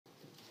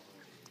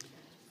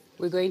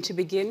We're going to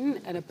begin.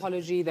 An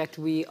apology that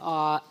we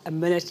are a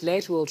minute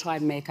late. We'll try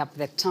and make up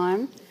that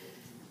time.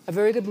 A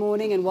very good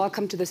morning and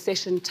welcome to the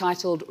session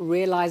titled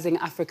Realizing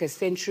Africa's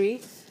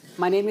Century.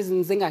 My name is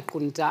Nzinga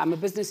Kunta. I'm a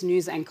business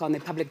news anchor on the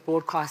public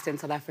broadcaster in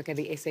South Africa,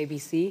 the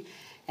SABC,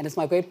 and it's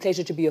my great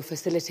pleasure to be your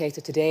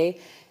facilitator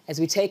today as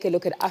we take a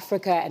look at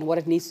Africa and what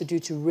it needs to do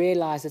to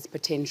realize its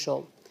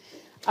potential.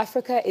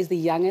 Africa is the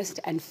youngest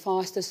and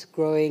fastest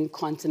growing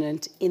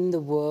continent in the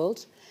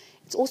world.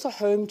 It's also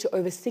home to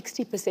over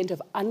 60%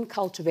 of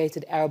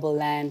uncultivated arable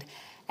land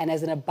and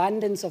has an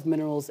abundance of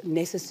minerals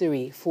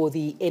necessary for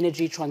the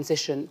energy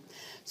transition.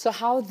 So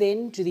how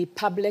then do the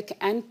public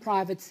and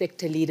private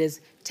sector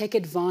leaders take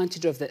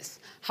advantage of this?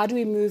 How do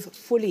we move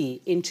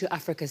fully into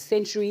Africa's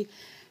century?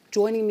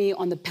 Joining me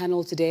on the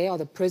panel today are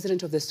the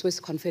President of the Swiss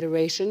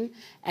Confederation,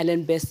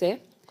 Alain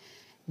Berset,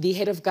 the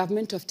Head of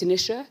Government of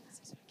Tunisia,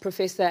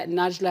 Professor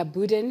Najla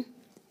Bouden,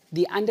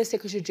 the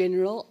Under-Secretary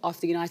General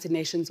of the United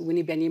Nations,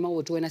 Winnie Byanyima,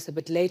 will join us a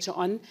bit later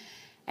on,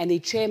 and the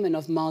Chairman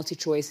of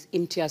MultiChoice,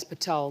 Imtiaz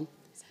Patel.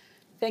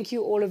 Thank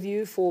you, all of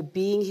you, for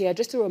being here.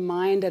 Just a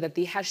reminder that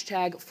the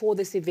hashtag for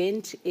this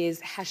event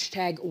is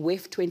hashtag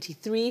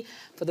WEF23.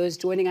 For those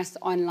joining us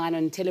online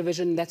on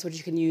television, that's what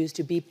you can use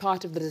to be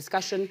part of the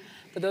discussion.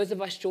 For those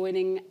of us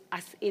joining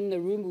us in the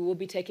room, we will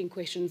be taking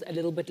questions a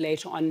little bit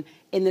later on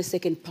in the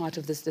second part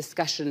of this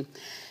discussion.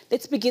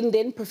 Let's begin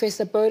then.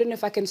 Professor Bouden,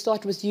 if I can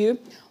start with you.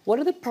 What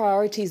are the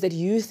priorities that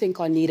you think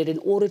are needed in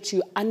order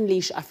to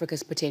unleash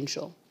Africa's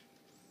potential?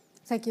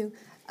 Thank you.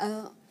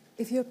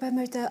 If you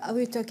permit, I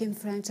will talk in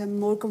French. I'm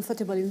more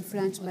comfortable in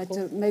French,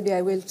 but maybe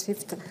I will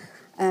shift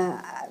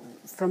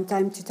from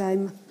time to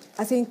time.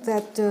 I think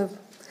that...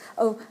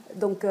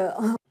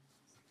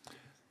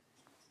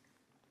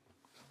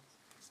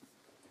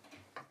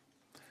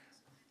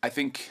 I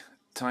think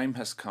time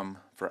has come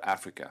for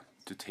Africa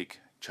to take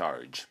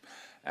charge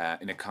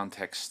in a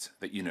context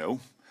that you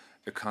know,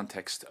 a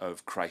context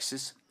of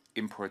crisis,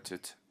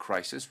 imported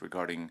crisis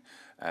regarding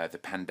the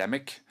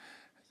pandemic,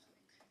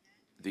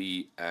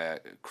 the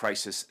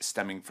crisis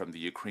stemming from the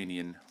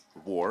Ukrainian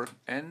war,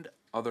 and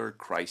other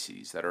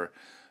crises that are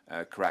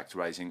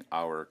characterizing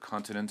our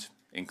continent,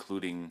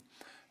 including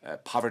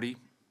poverty,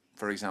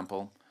 for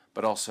example,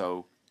 but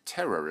also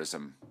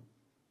terrorism,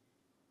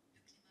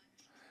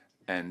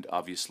 and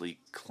obviously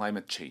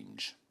climate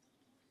change.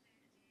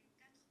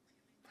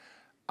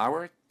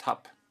 Our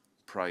top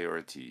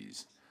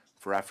priorities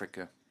for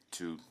Africa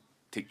to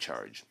take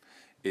charge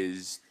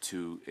is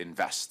to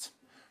invest.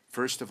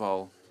 First of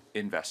all,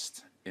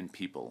 invest in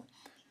people.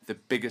 The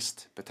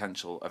biggest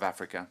potential of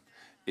Africa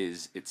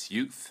is its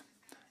youth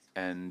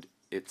and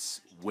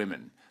its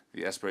women.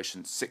 The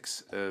aspiration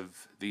 6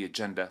 of the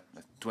Agenda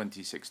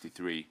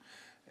 2063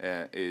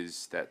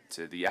 is that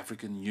the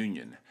African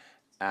Union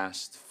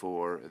asked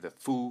for the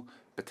full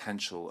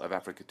potential of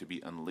Africa to be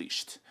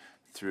unleashed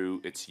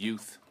through its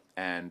youth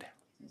and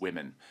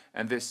women.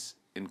 And this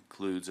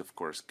includes, of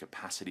course,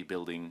 capacity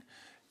building.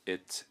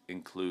 It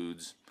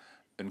includes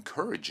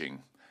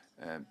encouraging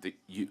the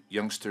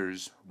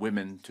youngsters,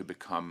 women, to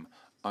become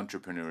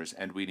entrepreneurs,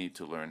 and we need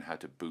to learn how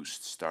to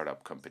boost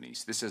startup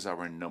companies. This is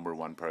our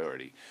 #1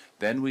 priority.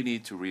 Then we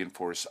need to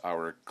reinforce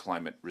our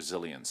climate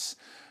resilience,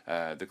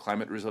 the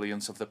climate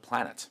resilience of the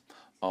planet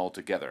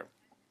altogether.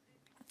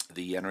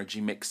 The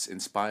energy mix, in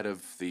spite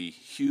of the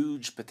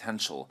huge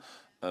potential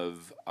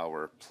of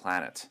our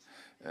planet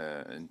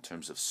in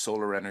terms of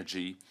solar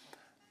energy,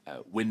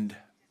 wind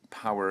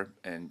power,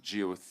 and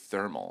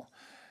geothermal,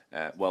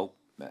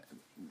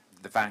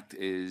 the fact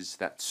is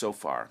that so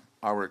far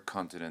our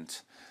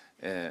continent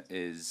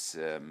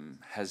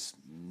has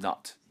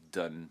not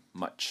done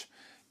much.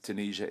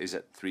 Tunisia is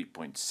at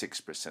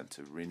 3.6%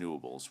 of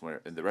renewables,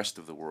 where in the rest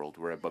of the world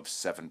we're above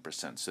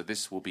 7%. So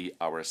this will be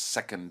our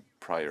second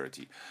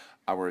priority.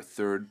 Our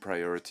third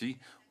priority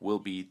will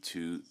be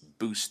to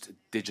boost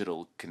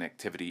digital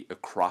connectivity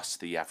across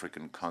the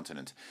African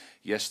continent.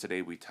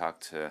 Yesterday we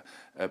talked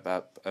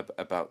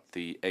about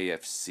the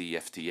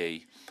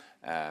AFCFTA,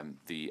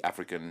 the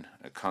African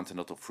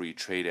Continental Free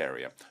Trade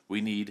Area.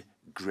 We need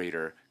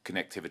greater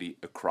connectivity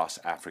across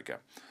Africa,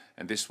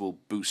 and this will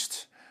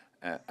boost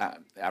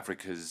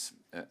Africa's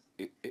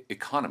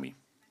economy.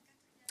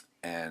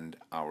 And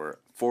our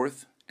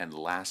fourth and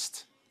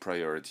last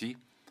priority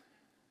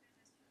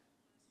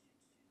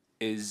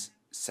is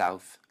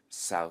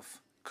South-South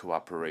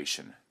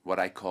cooperation, what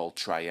I call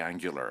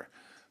triangular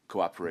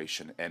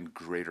cooperation and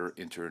greater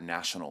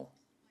international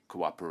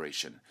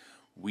cooperation.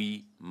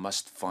 We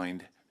must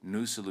find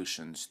new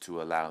solutions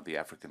to allow the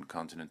African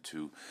continent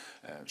to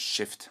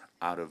shift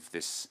out of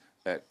this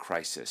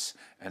crisis.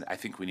 And I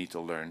think we need to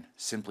learn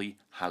simply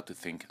how to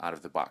think out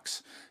of the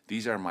box.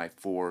 These are my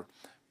 4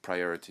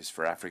 priorities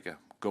for Africa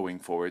going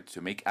forward to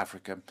make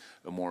Africa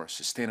a more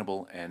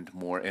sustainable and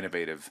more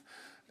innovative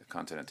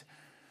continent.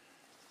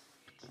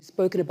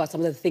 Spoken about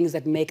some of the things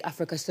that make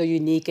Africa so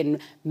unique and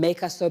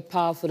make us so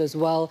powerful as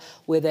well,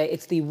 whether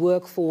it's the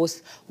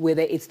workforce,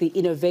 whether it's the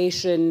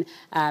innovation,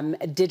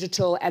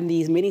 digital, and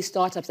these many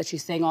startups that you're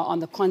saying are on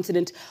the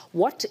continent.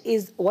 What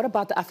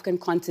about the African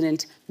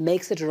continent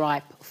makes it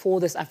ripe for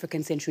this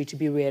African century to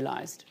be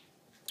realized?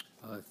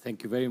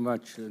 Thank you very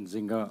much,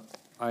 Nzinga.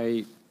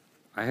 I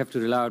have to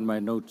rely on my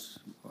notes.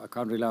 I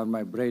can't rely on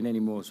my brain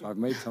anymore, so I've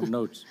made some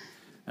notes.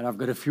 And I've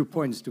got a few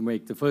points to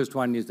make. The first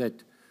one is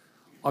that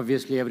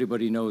obviously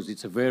everybody knows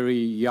it's a very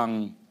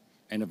young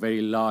and a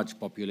very large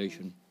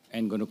population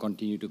and going to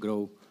continue to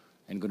grow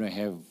and going to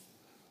have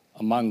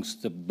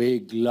amongst the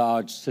big,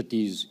 large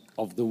cities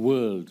of the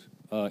world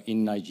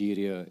in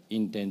Nigeria,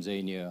 in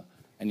Tanzania,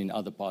 and in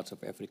other parts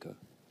of Africa.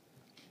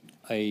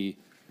 A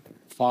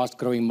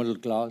fast-growing middle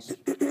class,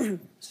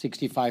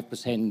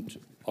 65%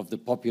 of the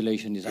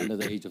population is under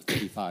the age of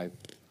 35.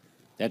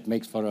 That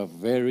makes for a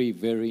very,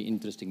 very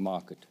interesting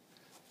market.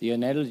 The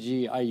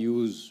analogy I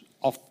use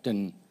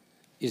often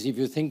is if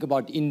you think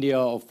about India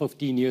of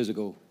 15 years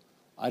ago.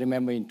 I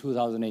remember in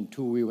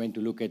 2002, we went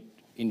to look at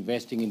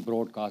investing in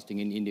broadcasting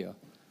in India.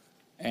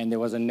 And there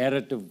was a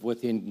narrative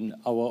within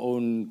our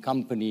own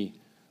company,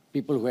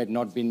 people who had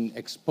not been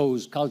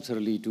exposed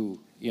culturally to,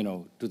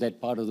 to that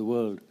part of the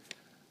world,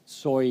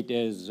 saw it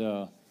as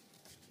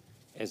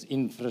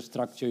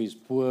infrastructure is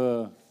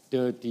poor,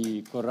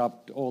 dirty,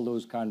 corrupt, all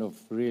those kind of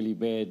really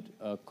bad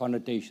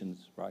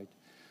connotations, right?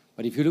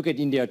 But if you look at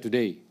India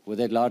today, with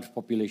that large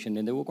population,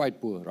 and they were quite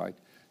poor, right?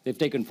 They've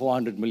taken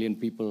 400 million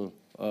people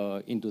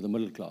into the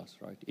middle class,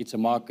 right? It's a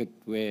market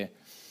where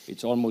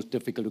it's almost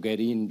difficult to get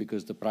in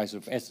because the price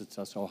of assets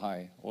are so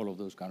high, all of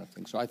those kind of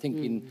things. So I think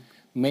in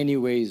many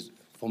ways,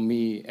 for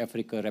me,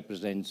 Africa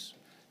represents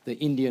the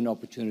Indian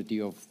opportunity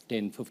of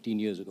 10, 15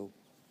 years ago.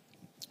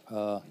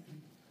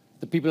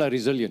 The people are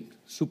resilient,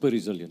 super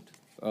resilient.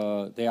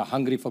 They are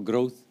hungry for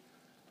growth,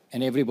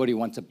 and everybody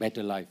wants a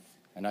better life.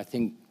 And I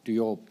think, to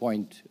your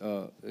point,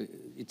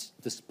 it's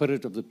the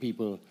spirit of the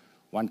people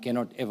one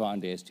cannot ever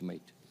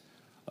underestimate.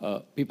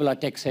 People are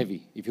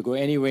tech-savvy. If you go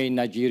anywhere in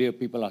Nigeria,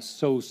 people are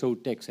so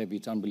tech-savvy,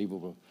 it's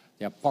unbelievable.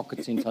 There are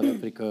pockets in South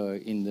Africa,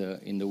 in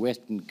the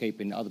Western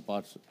Cape, in other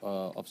parts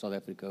of South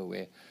Africa,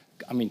 where,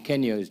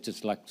 Kenya is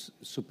just like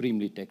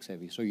supremely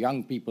tech-savvy. So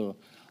young people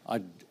are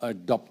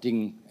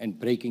adopting and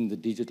breaking the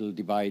digital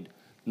divide,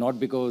 not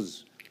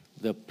because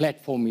the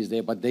platform is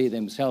there, but they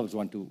themselves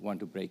want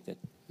to break that.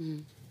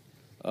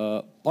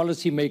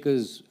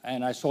 Policymakers,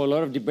 and I saw a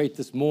lot of debate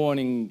this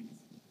morning,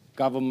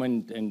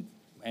 government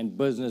and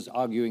business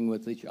arguing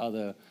with each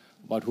other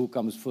about who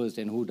comes first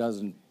and who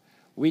doesn't.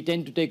 We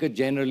tend to take a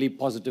generally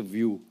positive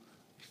view.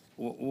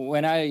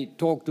 When I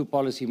talk to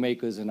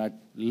policymakers and I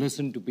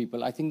listen to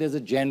people, I think there's a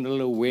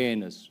general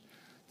awareness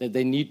that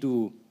they need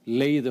to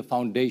lay the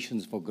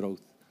foundations for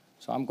growth.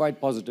 So I'm quite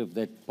positive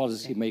that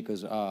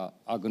policymakers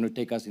are going to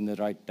take us in the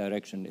right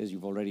direction, as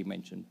you've already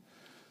mentioned.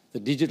 The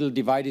digital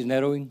divide is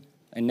narrowing,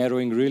 and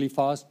narrowing really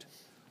fast.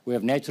 We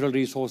have natural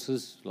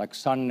resources like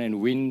sun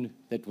and wind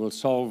that will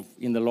solve,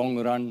 in the long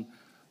run,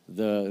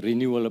 the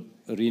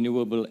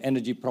renewable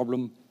energy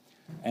problem.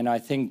 And I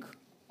think,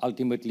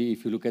 ultimately,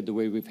 if you look at the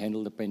way we've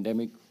handled the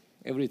pandemic,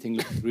 everything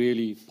looks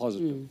really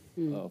positive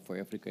for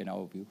Africa, in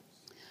our view.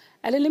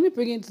 Ellen, let me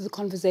bring you into the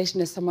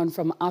conversation as someone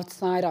from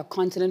outside our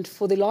continent.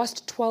 For the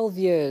last 12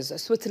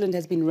 years, Switzerland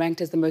has been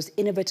ranked as the most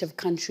innovative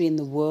country in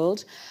the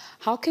world.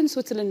 How can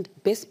Switzerland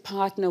best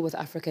partner with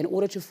Africa in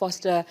order to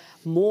foster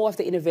more of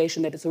the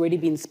innovation that has already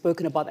been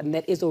spoken about and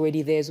that is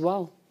already there as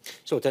well?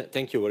 So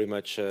thank you very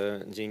much,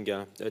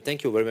 Nzinga.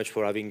 Thank you very much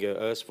for having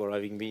us, for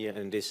having me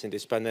in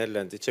this panel.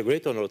 And it's a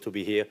great honor to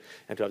be here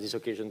and to have this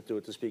occasion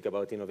to speak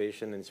about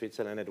innovation in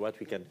Switzerland and what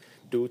we can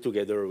do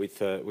together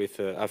with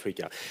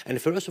Africa.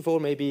 And first of all,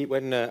 maybe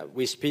when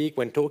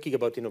when talking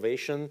about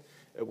innovation,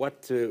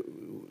 what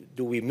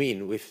do we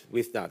mean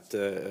with that?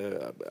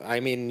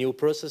 I mean new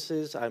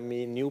processes, I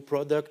mean new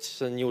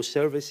products, new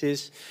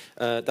services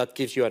that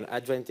gives you an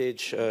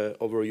advantage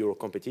over your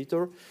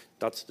competitor.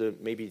 That's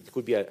maybe it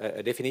could be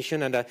a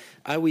definition. And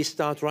I will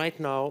start right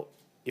now,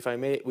 if I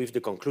may, with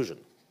the conclusion.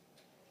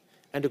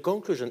 And the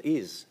conclusion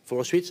is,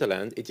 for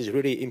Switzerland, it is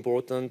really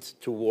important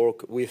to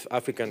work with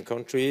African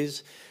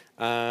countries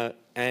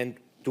and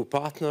to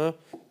partner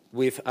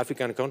with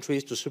African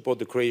countries to support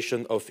the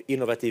creation of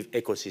innovative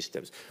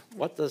ecosystems.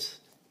 What does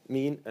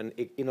mean an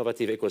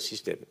innovative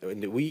ecosystem?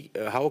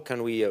 How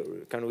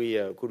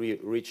could we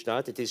reach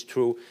that? It is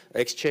through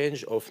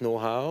exchange of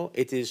know-how.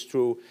 It is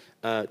through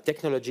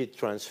technology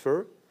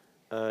transfer.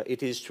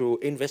 It is through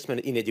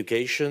investment in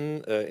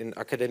education, in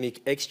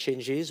academic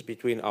exchanges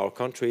between our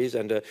countries,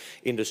 and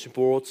in the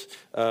support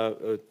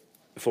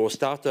for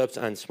startups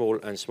and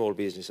small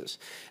businesses.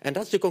 And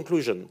that's the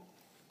conclusion.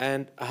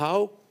 And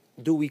how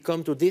do we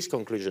come to this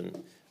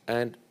conclusion?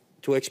 And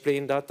To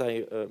explain that,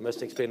 I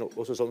must explain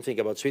also something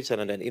about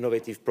Switzerland and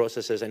innovative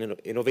processes and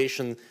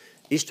innovation,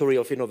 history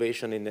of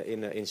innovation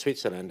in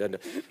Switzerland. And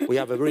we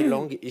have a very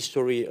long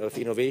history of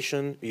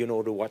innovation. You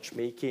know, the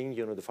watchmaking,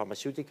 you know, the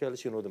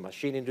pharmaceuticals, you know, the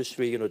machine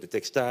industry, you know, the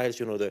textiles,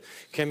 you know, the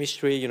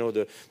chemistry, you know,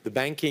 the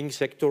banking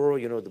sector,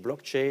 you know, the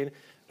blockchain,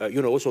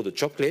 you know, also the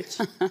chocolate.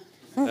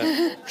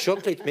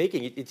 Chocolate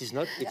making, it is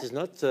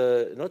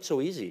not so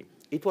easy.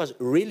 It was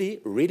really,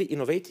 really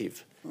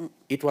innovative.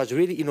 It was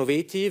really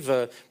innovative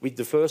with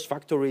the first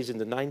factories in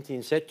the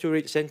 19th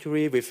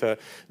century with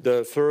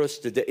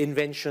the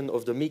invention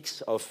of the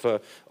mix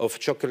of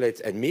chocolate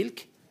and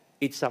milk.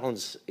 It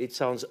sounds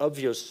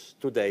obvious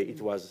today.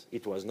 It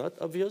was not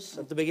obvious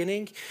at the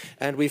beginning,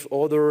 and with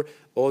other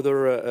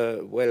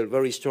well,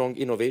 very strong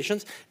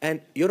innovations.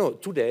 And you know,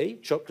 today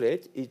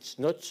chocolate, it's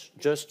not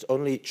just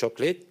only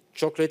chocolate.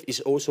 Chocolate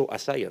is also a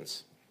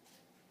science.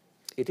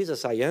 It is a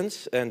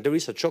science, and there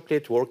is a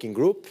chocolate working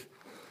group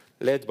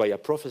led by a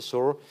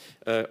professor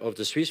of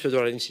the Swiss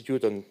Federal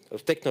Institute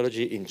of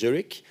Technology in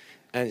Zurich,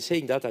 and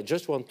saying that, I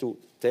just want to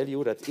tell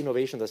you that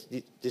innovation has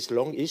this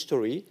long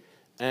history,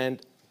 and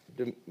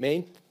the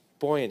main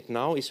point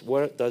now is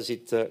where does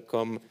it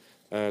come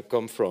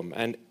from,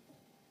 and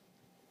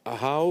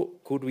how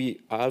could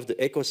we have the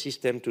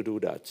ecosystem to do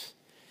that?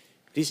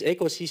 These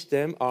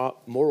ecosystems are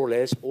more or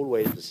less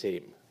always the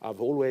same,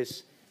 have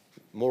always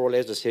more or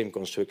less the same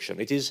construction.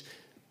 It is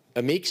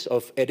a mix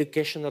of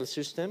educational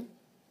system,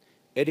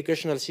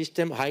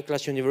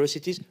 high-class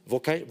universities,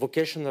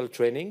 vocational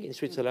training in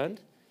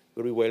Switzerland,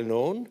 very well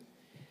known.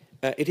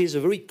 It is a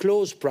very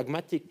close,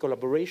 pragmatic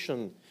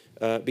collaboration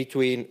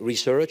between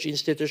research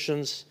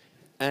institutions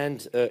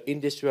and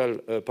industrial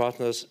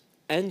partners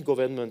and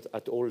government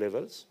at all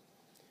levels.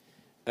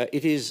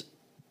 It is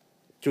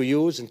to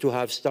use and to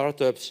have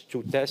startups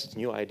to test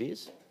new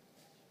ideas.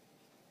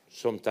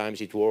 Sometimes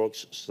it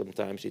works,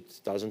 sometimes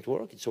it doesn't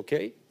work, it's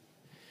okay.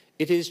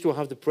 It is to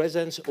have the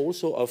presence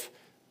also of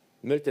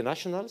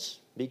multinationals,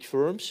 big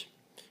firms.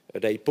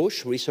 They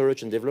push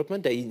research and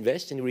development, they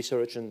invest in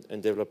research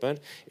and development.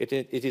 It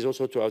is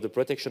also to have the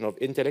protection of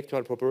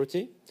intellectual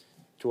property,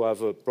 to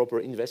have proper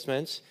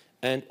investments,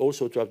 and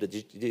also to have the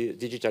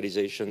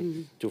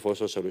digitalization to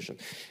foster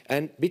solutions.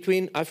 And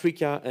between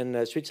Africa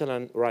and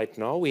Switzerland right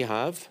now, we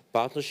have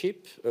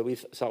partnership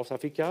with South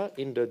Africa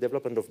in the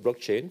development of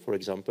blockchain, for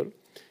example,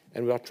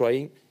 and we are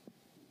trying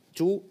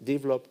to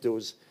develop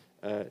those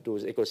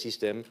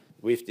ecosystems.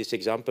 With this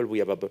example, we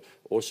have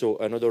also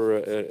another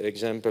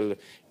example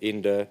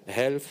in the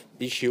health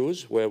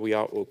issues, where we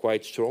are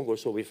quite strong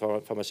also with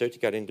our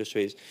pharmaceutical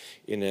industries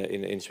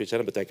in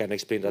Switzerland, but I can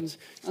explain that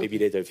maybe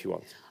later if you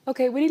want.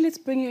 Okay, Winnie, let's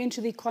bring you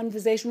into the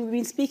conversation. We've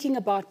been speaking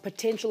about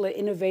potential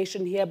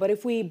innovation here, but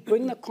if we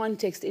bring the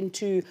context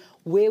into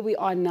where we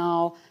are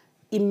now,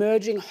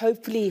 emerging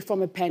hopefully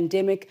from a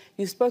pandemic,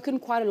 you've spoken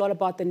quite a lot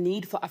about the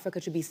need for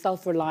Africa to be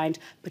self-reliant,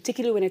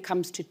 particularly when it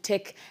comes to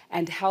tech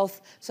and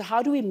health. So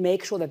how do we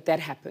make sure that that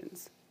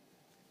happens?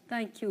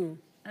 Thank you.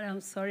 And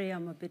I'm sorry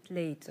I'm a bit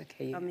late,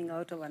 okay, coming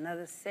out of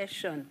another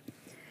session.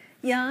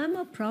 Yeah, I'm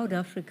a proud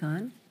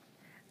African,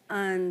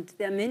 and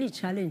there are many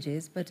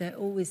challenges, but I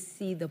always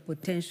see the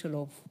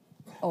potential of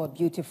our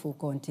beautiful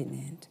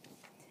continent.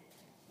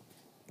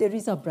 There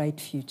is a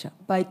bright future.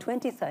 By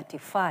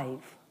 2035,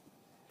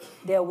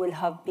 there will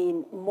have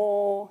been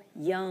more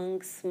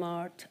young,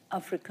 smart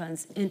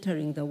Africans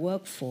entering the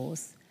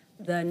workforce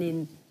than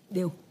in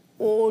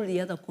all the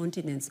other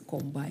continents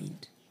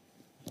combined.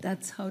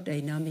 That's how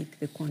dynamic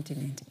the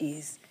continent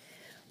is.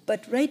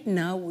 But right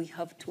now, we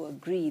have to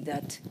agree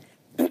that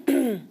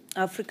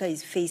Africa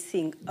is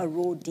facing a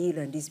raw deal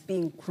and is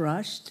being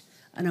crushed.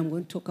 And I'm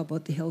going to talk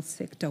about the health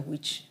sector,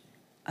 which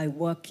I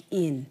work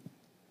in.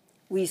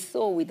 We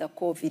saw with the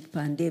COVID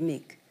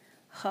pandemic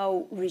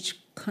how rich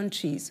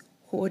countries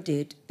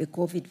hoarded the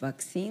COVID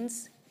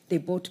vaccines. They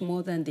bought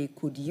more than they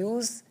could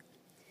use.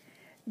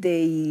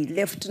 They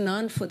left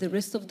none for the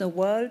rest of the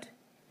world.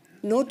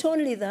 Not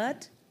only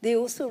that, they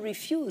also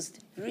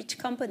refused rich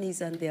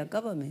companies and their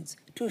governments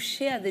to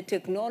share the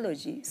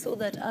technology so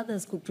that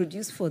others could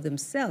produce for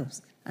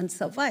themselves and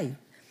survive.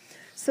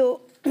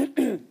 So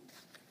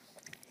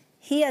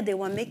here they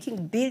were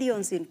making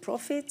billions in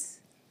profits,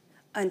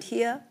 and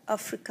here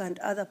Africa and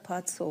other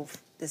parts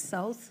of the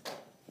South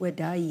were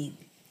dying.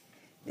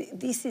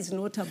 This is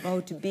not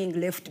about being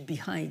left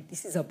behind.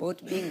 This is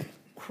about being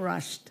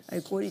crushed. I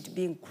call it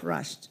being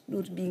crushed,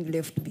 not being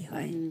left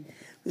behind.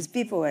 Because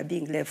people were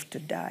being left to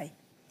die.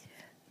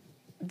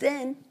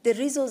 Then the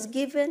reasons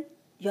given,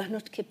 you are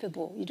not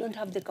capable. You don't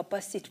have the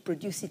capacity to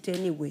produce it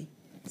anyway.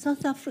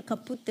 South Africa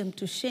put them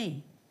to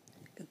shame.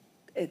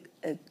 A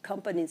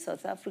company in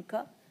South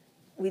Africa,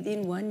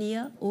 within 1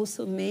 year,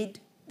 also made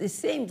the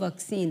same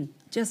vaccine,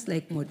 just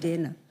like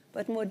Moderna.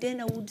 But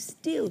Moderna would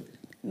still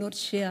not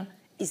share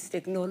its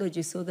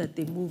technology so that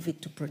they move it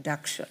to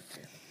production,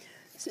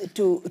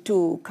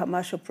 to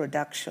commercial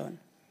production.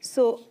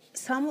 So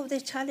some of the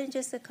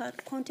challenges the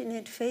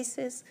continent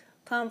faces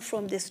come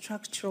from the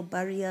structural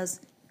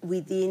barriers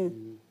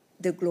within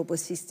the global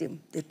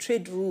system, the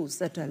trade rules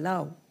that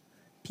allow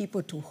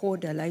people to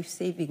hoard a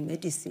life-saving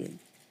medicine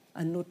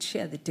and not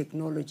share the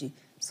technology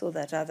so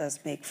that others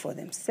make for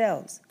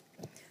themselves.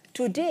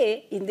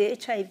 Today, in the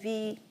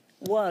HIV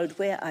world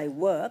where I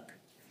work,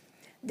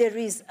 there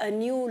is a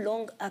new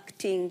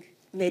long-acting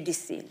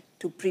medicine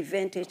to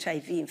prevent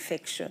HIV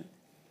infection.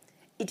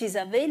 It is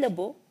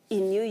available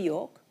in New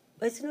York,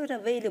 but it's not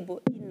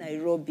available in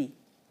Nairobi.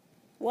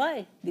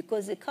 Why?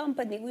 Because the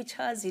company which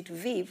has it,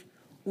 Viv,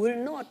 will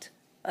not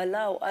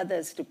allow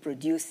others to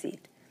produce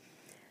it.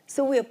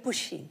 So we are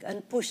pushing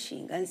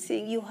and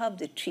saying, you have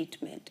the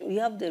treatment, you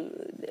have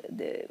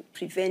the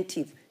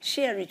preventive,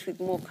 share it with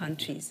more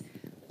countries.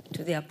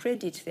 To their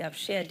credit, they have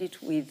shared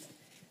it with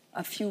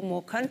a few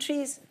more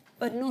countries,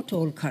 but not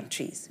all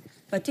countries,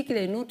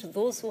 particularly not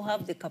those who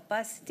have the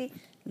capacity,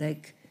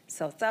 like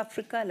South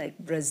Africa, like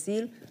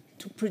Brazil,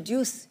 to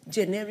produce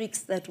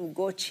generics that will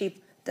go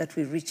cheap, that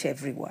will reach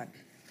everyone.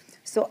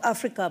 So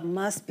Africa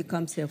must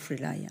become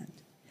self-reliant.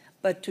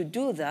 But to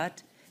do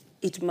that,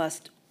 it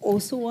must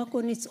also work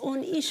on its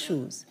own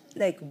issues,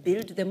 like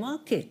build the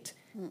market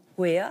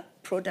where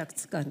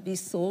products can be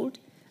sold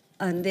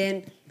and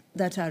then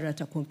that are at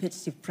a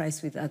competitive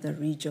price with other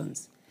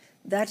regions.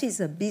 That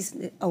is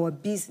our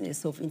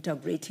business of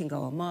integrating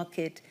our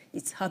market.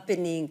 It's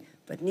happening,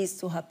 but needs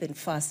to happen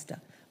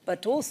faster.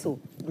 But also,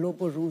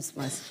 global rules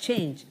must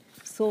change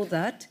so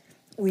that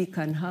we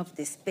can have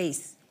the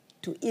space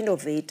to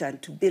innovate and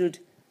to build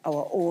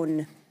our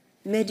own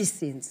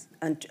medicines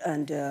and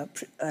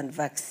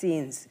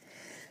vaccines.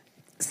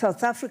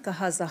 South Africa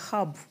has a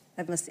hub,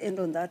 I must end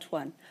on that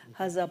one,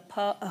 has a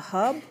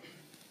hub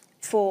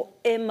for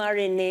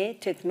mRNA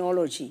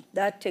technology,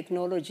 that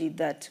technology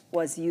that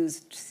was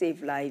used to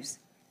save lives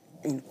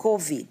in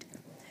COVID.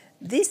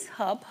 This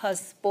hub has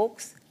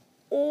spokes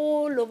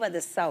all over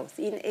the South,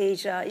 in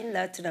Asia, in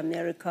Latin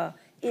America,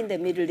 in the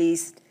Middle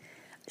East,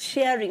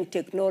 sharing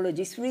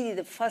technology. It's really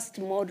the first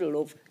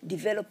model of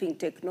developing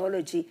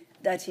technology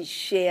that is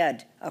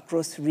shared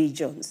across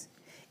regions.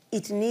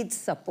 It needs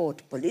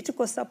support,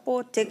 political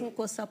support,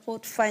 technical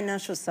support,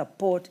 financial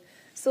support,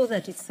 so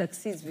that it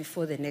succeeds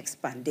before the next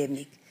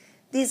pandemic.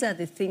 These are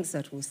the things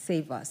that will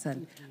save us.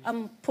 And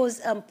I'm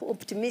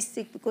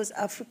optimistic because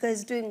Africa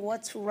is doing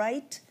what's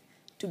right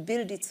to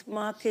build its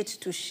market,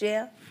 to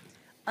share.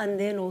 And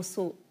then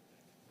also,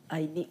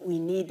 we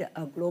need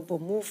a global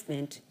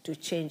movement to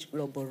change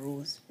global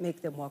rules,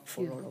 make them work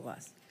for all of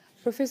us.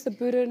 Professor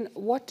Buren,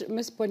 what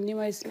Ms.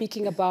 Bonima is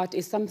speaking about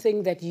is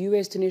something that you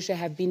as Tunisia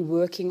have been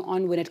working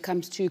on when it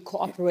comes to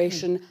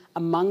cooperation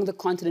among the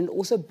continent,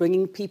 also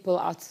bringing people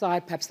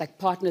outside, perhaps like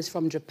partners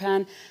from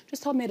Japan.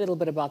 Just tell me a little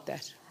bit about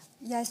that.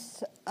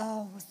 Yes,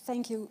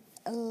 thank you.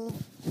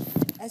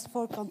 As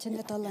for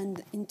continental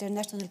and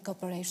international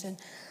cooperation,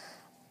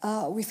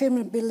 we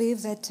firmly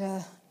believe that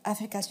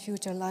Africa's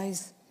future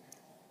lies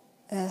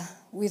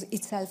with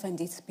itself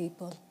and its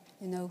people,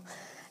 you know.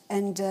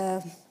 And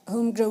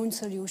homegrown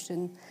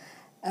solution,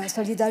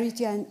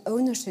 solidarity and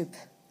ownership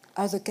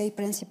are the key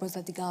principles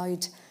that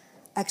guide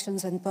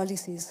actions and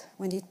policies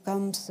when it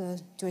comes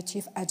to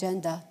achieve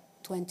Agenda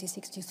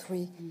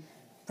 2063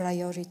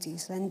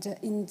 priorities. And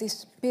in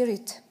this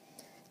spirit,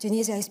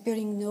 Tunisia is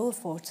sparing no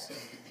efforts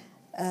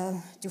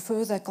to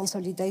further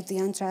consolidate the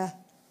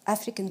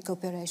intra-African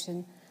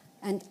cooperation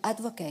and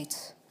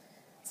advocates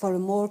for a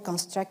more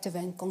constructive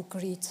and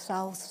concrete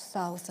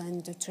South-South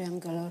and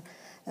triangular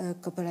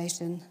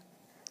cooperation.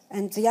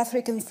 And the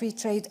African Free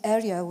Trade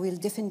Area will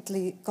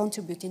definitely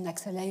contribute in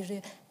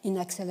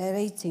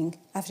accelerating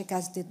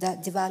Africa's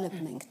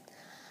development.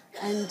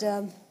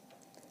 And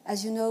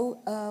as you know,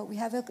 we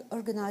have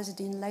organized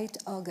in late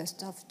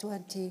August of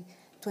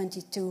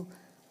 2022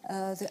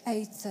 the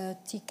 8th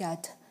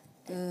TICAD,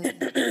 the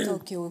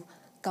Tokyo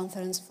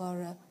Conference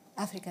for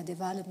Africa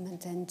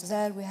Development. And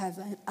there we have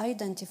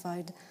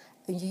identified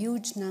a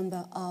huge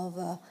number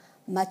of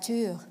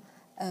mature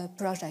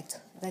projects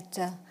that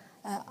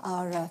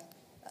are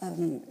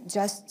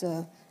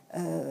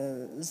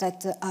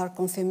that are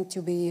confirmed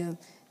to be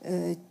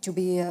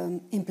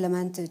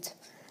implemented.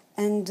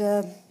 And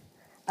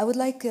I would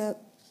like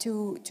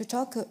to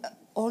talk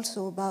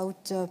also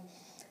about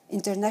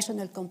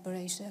international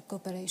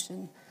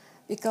cooperation,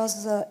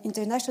 because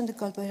international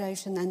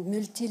cooperation and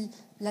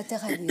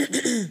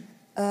multilateralism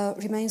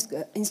remains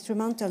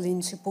instrumental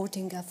in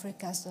supporting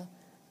Africa's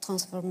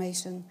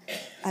transformation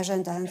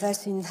agenda, and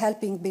thus in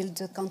helping build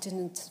the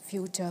continent's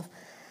future.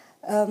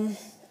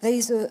 There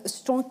is a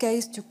strong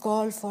case to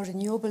call for a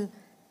renewable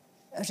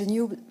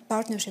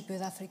partnership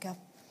with Africa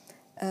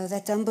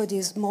that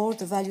embodies more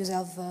the values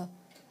of,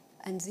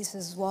 and this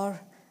is where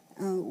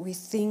we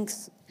think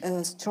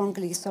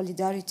strongly,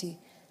 solidarity,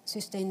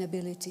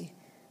 sustainability,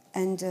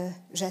 and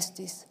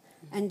justice.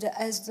 And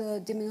as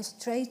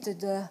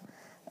demonstrated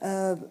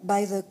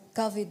by the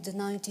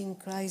COVID-19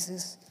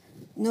 crisis,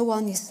 no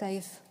one is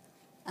safe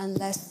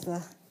unless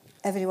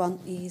everyone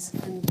is.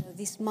 And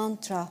this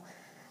mantra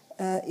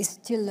is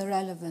still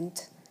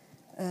relevant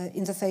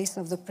in the face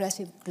of the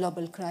pressing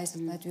global crisis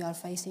that we are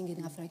facing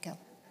in Africa.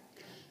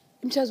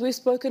 Imtiaz, we've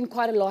spoken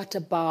quite a lot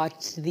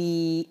about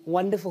the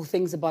wonderful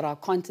things about our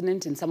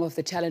continent and some of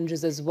the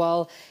challenges as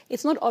well.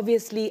 It's not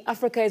obviously,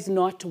 Africa is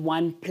not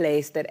one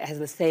place that has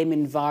the same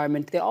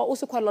environment. There are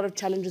also quite a lot of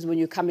challenges when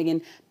you're coming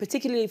in,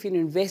 particularly if you're an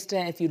investor,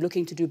 if you're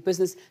looking to do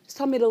business. Just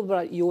tell me a little bit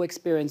about your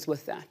experience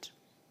with that.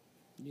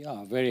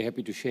 Yeah, very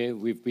happy to share.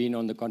 We've been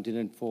on the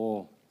continent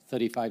for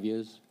 35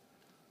 years.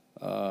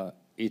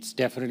 It's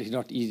definitely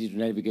not easy to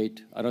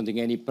navigate. I don't think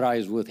any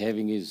prize worth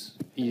having is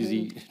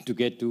easy to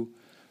get to.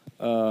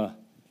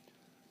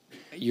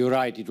 You're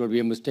right, it will be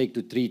a mistake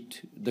to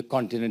treat the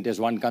continent as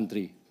one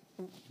country.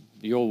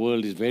 Your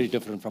world is very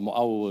different from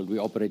our world. We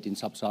operate in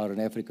sub-Saharan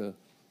Africa.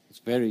 It's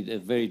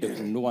very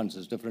different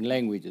nuances, different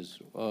languages,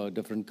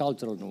 different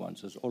cultural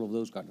nuances, all of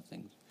those kind of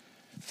things.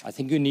 I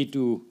think you need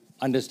to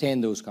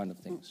understand those kind of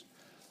things.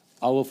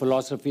 Our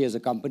philosophy as a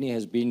company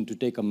has been to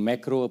take a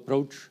macro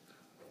approach,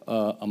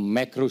 a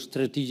macro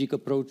strategic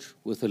approach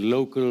with a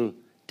local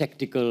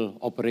tactical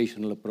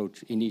operational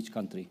approach in each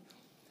country.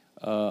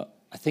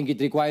 I think it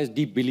requires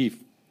deep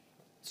belief.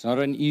 It's not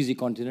an easy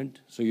continent,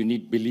 so you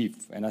need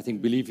belief, and I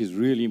think belief is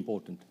really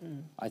important.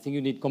 I think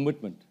you need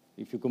commitment.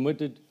 If you're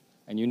committed,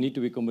 and you need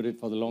to be committed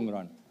for the long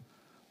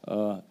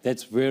run,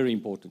 that's very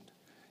important.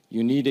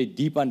 You need a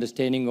deep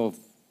understanding of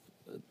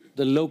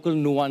the local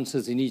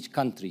nuances in each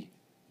country.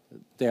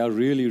 They are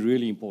really,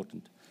 really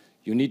important.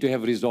 You need to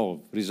have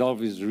resolve.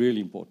 Resolve is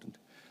really important.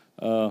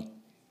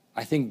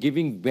 I think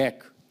giving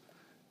back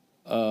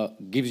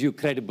gives you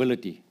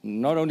credibility,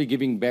 not only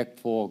giving back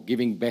for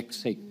giving back's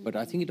sake, but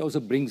I think it also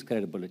brings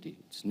credibility.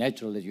 It's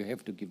natural that you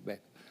have to give back.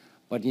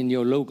 But in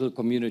your local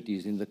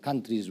communities, in the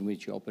countries in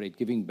which you operate,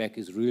 giving back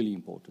is really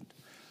important.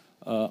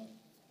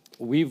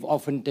 We've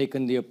often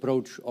taken the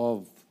approach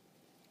of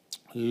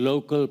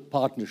local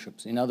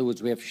partnerships. In other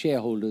words, we have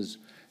shareholders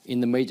in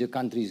the major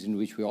countries in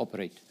which we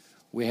operate.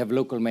 We have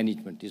local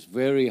management. It's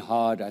very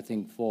hard, I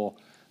think, for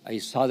a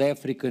South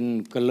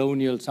African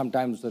colonial,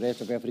 sometimes the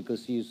rest of Africa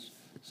sees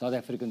South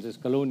Africans as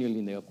colonial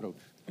in their approach.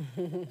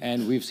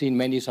 And we've seen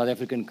many South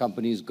African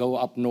companies go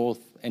up north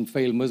and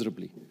fail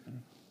miserably.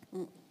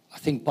 I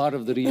think part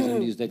of the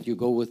reason is that you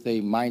go with a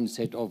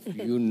mindset of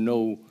you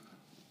know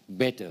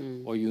better,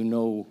 or you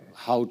know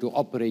how to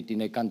operate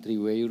in a country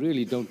where you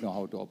really don't know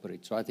how to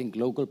operate. So I think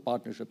local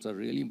partnerships are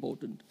really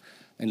important,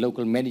 and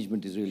local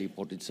management is really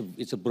important.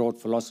 It's a broad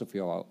philosophy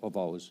of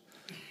ours.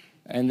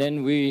 And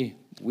then we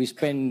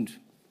spend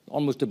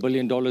almost $1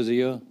 billion a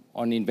year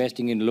on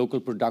investing in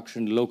local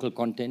production, local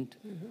content.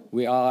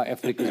 We are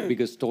Africa's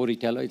biggest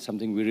storyteller. It's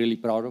something we're really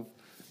proud of.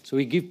 So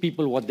we give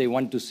people what they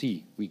want to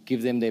see. We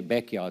give them their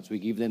backyards. We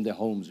give them their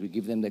homes. We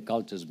give them their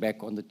cultures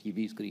back on the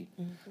TV screen.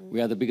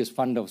 We are the biggest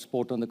fund of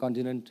sport on the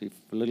continent, if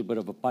a little bit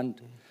of a punt.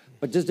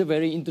 But just a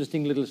very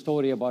interesting little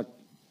story about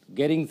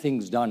getting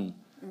things done.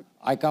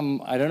 I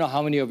don't know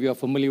how many of you are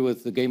familiar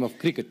with the game of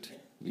cricket.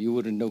 You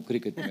wouldn't know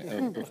cricket,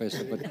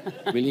 Professor,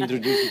 but we'll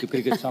introduce you to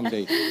cricket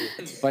someday.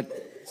 But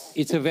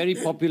it's a very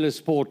popular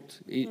sport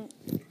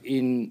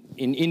in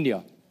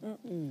India.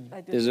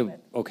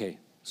 Okay.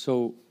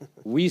 So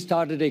we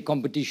started a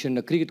competition,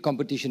 a cricket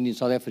competition in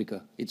South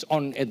Africa. It's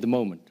on at the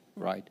moment,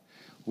 right?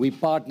 We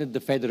partnered the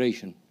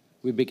federation.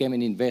 We became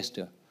an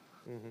investor.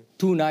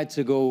 2 nights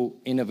ago,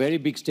 in a very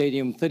big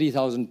stadium,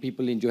 30,000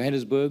 people in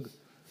Johannesburg,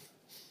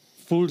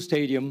 full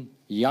stadium,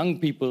 young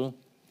people,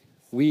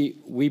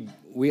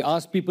 we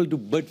asked people to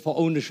bid for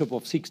ownership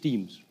of 6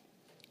 teams.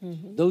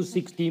 Those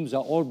 6 teams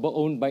are all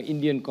owned by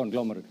Indian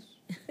conglomerates.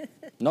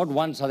 Not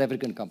one South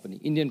African company,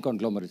 Indian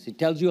conglomerates. It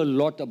tells you a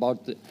lot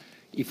about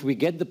if we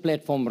get the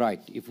platform right,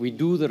 if we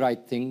do the right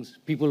things,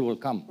 people will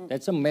come.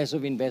 That's a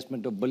massive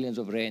investment of billions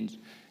of rands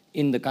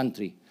in the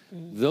country.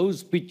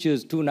 Those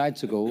pictures 2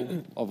 nights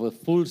ago of a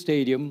full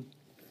stadium,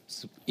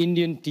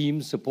 Indian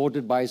teams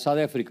supported by South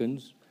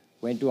Africans,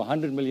 went to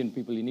 100 million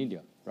people in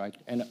India, right?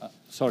 And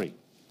sorry,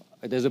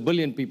 there's 1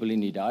 billion people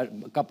in India,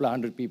 a couple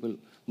of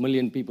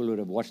million people would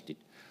have watched it.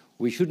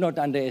 We should not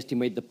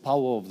underestimate the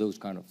power of those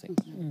kind of things.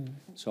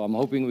 So I'm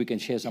hoping we can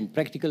share some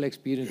practical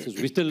experiences.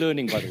 We're still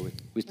learning, by the way.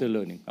 We're still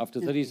learning.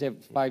 After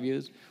 35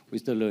 years, we're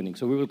still learning.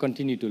 So we will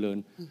continue to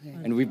learn.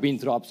 And we've been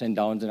through ups and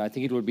downs, and I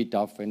think it will be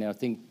tough, and I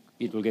think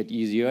it will get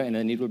easier, and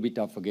then it will be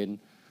tough again.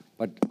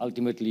 But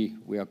ultimately,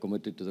 we are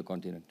committed to the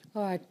continent.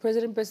 All right.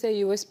 President Bese,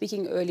 you were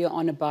speaking earlier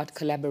on about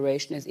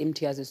collaboration, as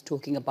Imtiaz is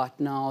talking about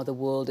now. The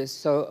world is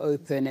so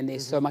open and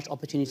there's so much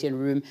opportunity and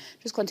room.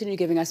 Just continue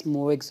giving us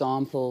more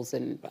examples.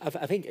 And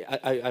I think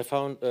I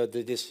found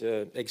this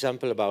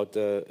example about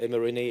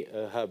Emerine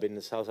hub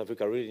in South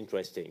Africa really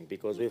interesting,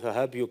 because with a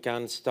hub you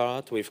can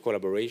start with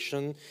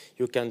collaboration,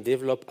 you can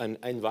develop an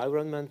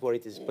environment where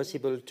it is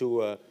possible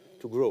to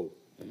grow.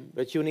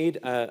 But you need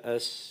a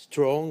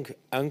strong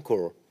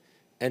anchor.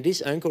 And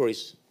this anchor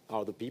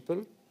are the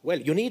people. Well,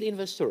 you need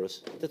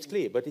investors, that's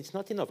clear, but it's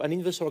not enough. An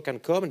investor can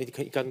come and he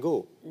can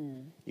go.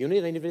 You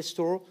need an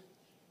investor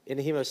and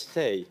he must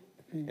stay.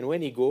 And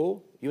when he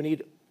go, you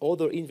need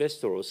other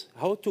investors.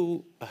 How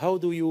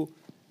do you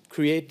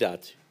create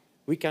that?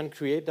 We can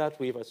create that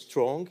with a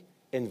strong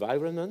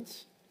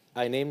environment.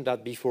 I named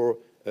that before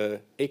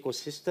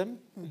ecosystem.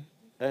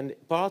 And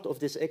part of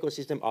this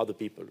ecosystem are the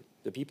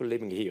people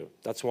living here.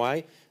 That's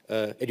why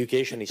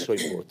education is so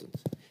important.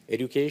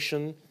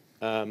 Education,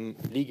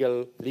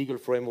 legal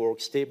framework,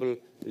 stable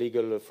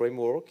legal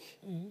framework,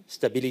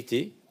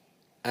 stability,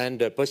 and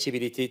the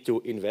possibility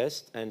to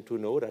invest and to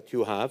know that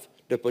you have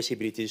the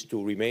possibilities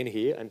to remain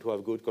here and to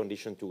have good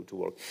conditions to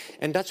work.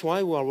 And that's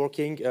why we are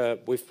working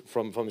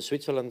from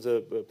Switzerland's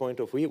point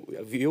of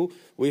view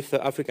with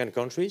African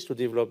countries to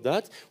develop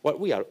that. What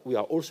we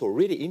are also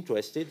really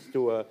interested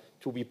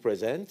to be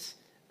present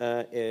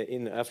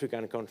in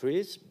African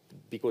countries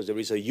because there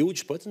is a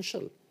huge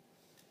potential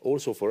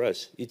also for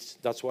us.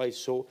 That's why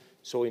it's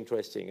so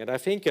interesting. And I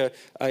think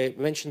I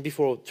mentioned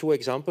before two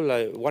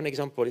examples. One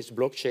example is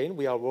blockchain.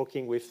 We are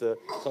working with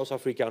South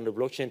Africa on the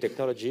blockchain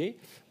technology.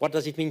 What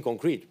does it mean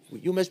concrete?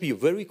 You must be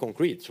very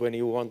concrete when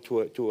you want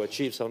to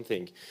achieve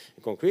something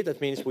concrete. That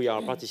means we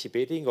are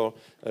participating, or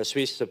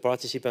Swiss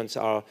participants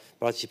are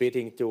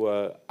participating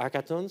to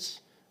hackathons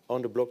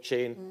on the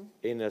blockchain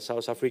in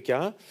South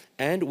Africa.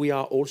 And we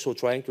are also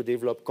trying to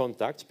develop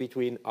contacts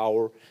between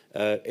our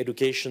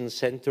education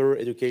center,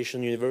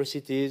 education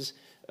universities,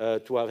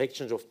 to have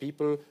exchange of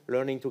people,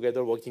 learning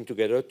together, working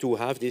together, to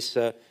have this,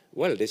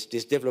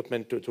 this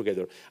development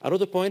together.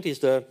 Another point is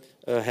the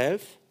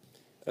health.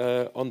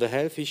 On the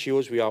health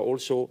issues, we are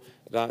also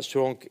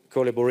strong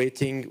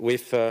collaborating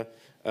with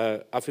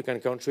African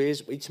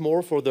countries. It's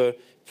more for the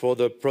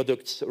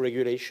products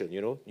regulation, you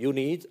know. You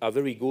need a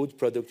very good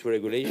product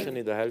regulation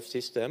in the health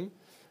system.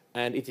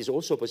 And it is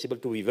also possible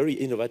to be very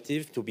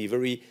innovative, to be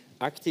very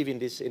active in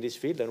this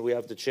field. And we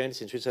have the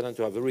chance in Switzerland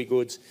to have very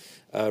good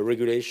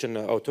regulation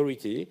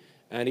authority.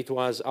 And it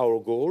was our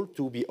goal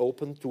to be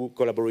open to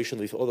collaboration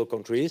with other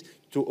countries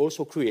to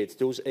also create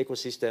those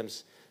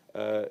ecosystems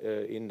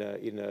in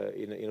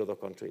other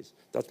countries.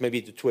 That's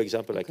maybe the two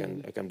examples I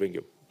can bring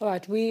you. All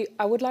right,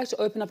 I would like to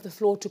open up the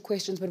floor to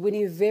questions, but we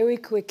need very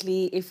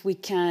quickly, if we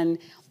can.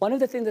 One of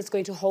the things that's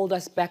going to hold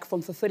us back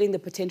from fulfilling the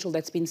potential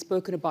that's been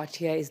spoken about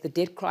here is the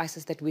debt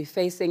crisis that we're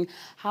facing.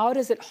 How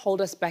does it hold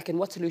us back, and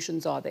what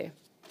solutions are there?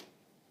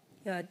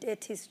 Yeah,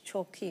 debt is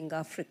choking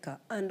Africa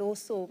and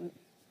also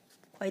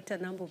quite a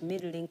number of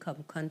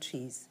middle-income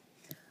countries.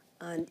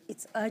 And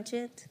it's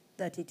urgent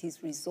that it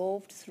is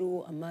resolved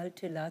through a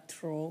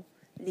multilateral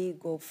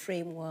legal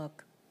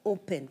framework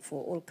open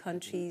for all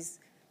countries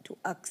to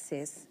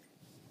access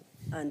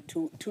and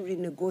to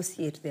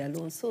renegotiate their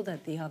loans so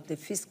that they have the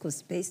fiscal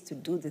space to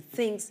do the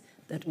things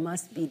that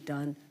must be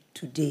done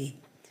today.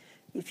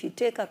 If you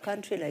take a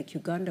country like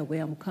Uganda,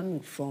 where I'm coming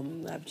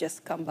from, I've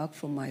just come back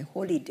from my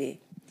holiday,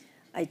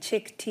 I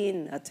checked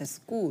in at a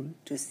school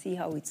to see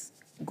how it's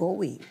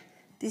going.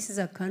 This is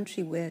a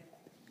country where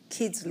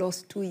kids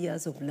lost 2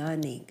 years of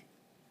learning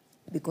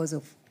because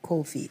of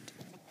COVID.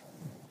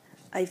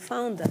 I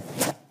found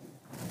that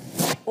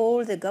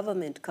all the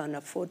government can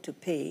afford to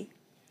pay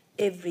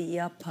every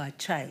year per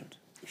child,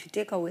 if you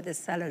take away the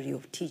salary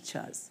of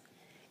teachers,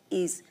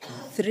 is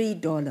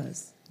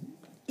 $3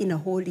 in a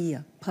whole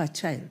year per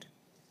child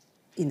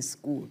in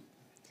school.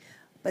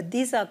 But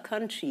these are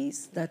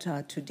countries that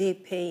are today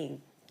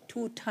paying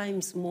 2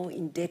 times more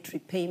in debt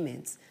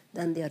repayments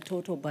than their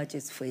total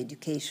budgets for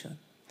education.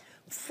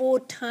 4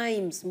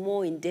 times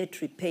more in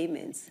debt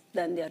repayments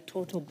than their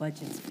total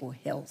budgets for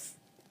health.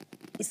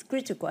 It's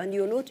critical, and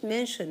you're not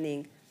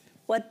mentioning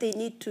what they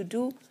need to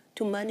do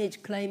to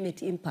manage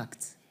climate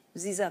impacts.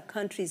 These are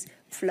countries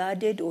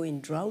flooded or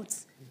in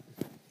droughts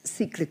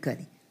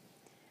cyclically.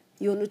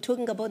 You're not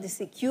talking about the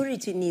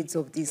security needs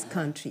of these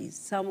countries.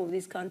 Some of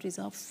these countries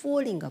are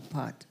falling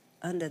apart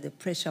under the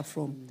pressure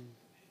from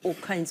all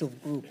kinds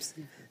of groups.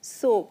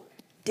 So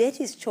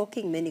debt is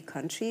choking many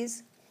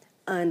countries,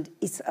 and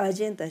it's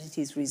urgent that it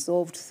is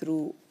resolved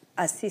through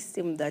a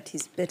system that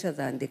is better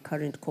than the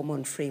current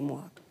common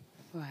framework.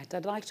 Right,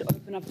 I'd like to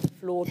open up the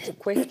floor to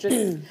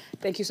questions.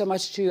 Thank you so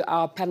much to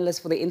our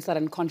panelists for the insight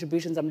and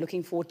contributions. I'm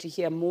looking forward to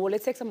hear more.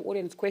 Let's take some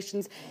audience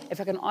questions.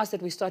 If I can ask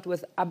that we start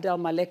with Abdel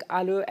Malek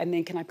Alu, and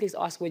then can I please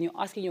ask, when you're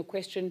asking your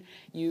question,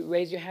 you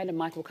raise your hand, a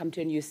mic will come to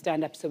you, and you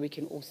stand up so we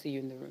can all see you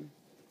in the room.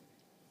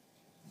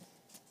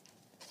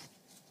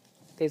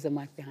 There's a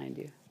mic behind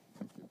you.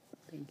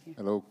 Thank you.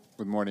 Hello,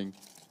 good morning.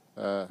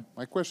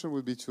 My question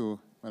would be to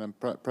Madam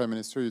Prime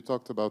Minister. You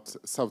talked about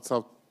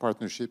South-South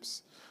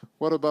partnerships.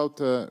 What about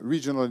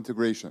regional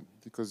integration?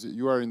 Because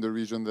you are in the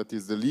region that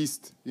is the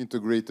least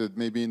integrated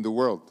maybe in the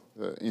world.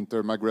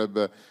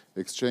 Inter-Maghreb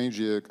exchange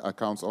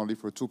accounts only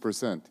for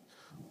 2%.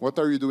 What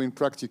are you doing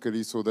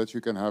practically so that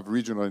you can have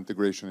regional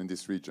integration in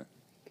this region?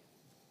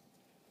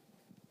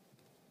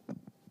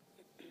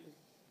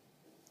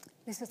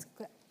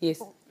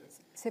 Yes.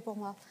 C'est pour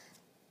moi.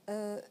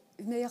 Une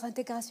meilleure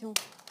intégration.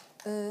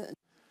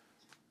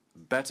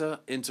 Better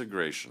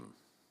integration.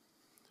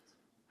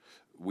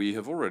 We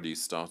have already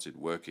started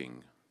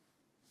working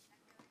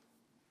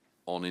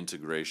on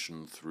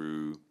integration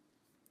through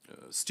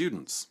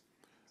students.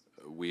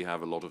 We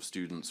have a lot of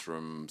students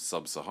from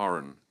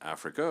sub-Saharan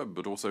Africa,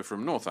 but also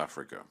from North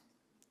Africa.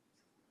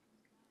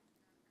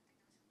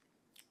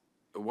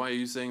 Why are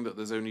you saying that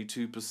there's only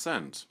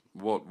 2%?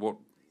 What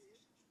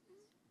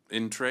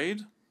in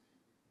trade?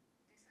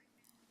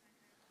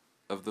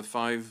 of the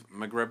 5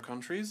 Maghreb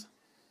countries?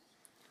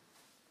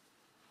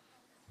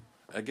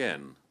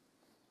 Again,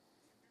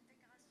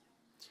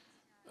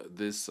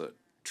 this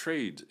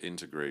trade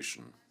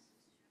integration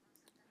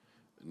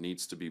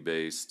needs to be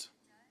based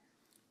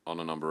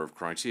on a number of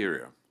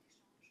criteria,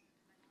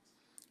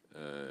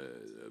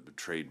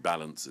 trade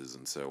balances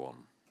and so on.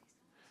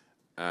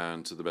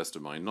 And to the best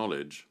of my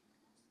knowledge,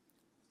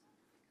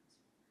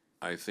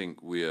 I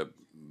think we are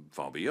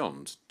far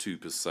beyond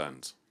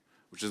 2%,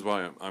 which is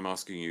why I'm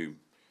asking you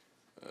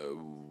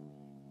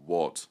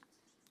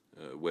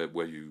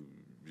where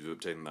you've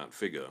obtained that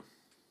figure.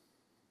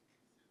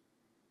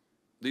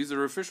 These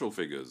are official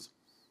figures.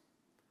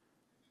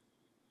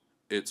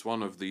 It's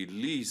one of the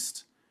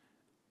least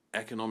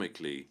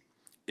economically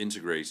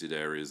integrated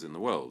areas in the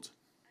world.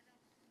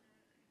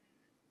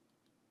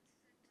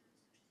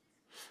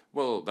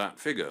 Well, that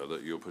figure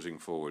that you're putting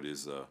forward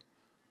is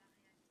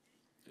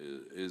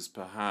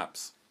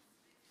perhaps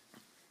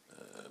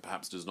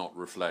does not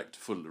reflect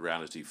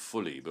reality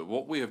fully. But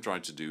what we have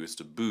tried to do is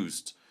to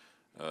boost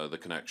the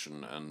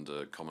connection and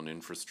common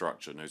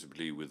infrastructure,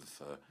 notably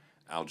with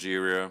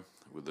Algeria,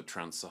 with the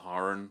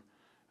Trans-Saharan,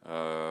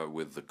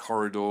 with the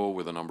corridor,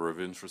 with a number of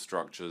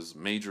infrastructures,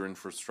 major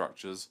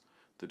infrastructures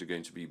that are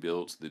going to be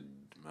built, the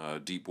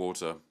deep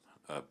water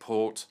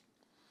port.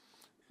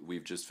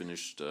 We've just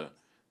finished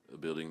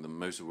building the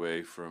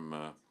motorway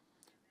from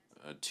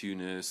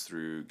Tunis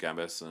through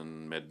Gabes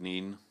and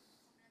Medellin.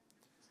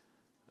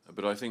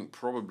 But I think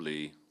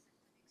probably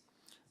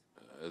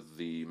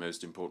the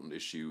most important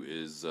issue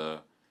is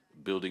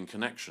building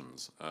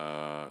connections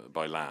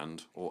by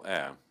land or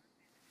air.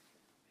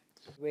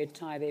 Red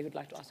tie there would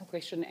like to ask a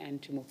question,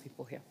 and 2 more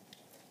people here.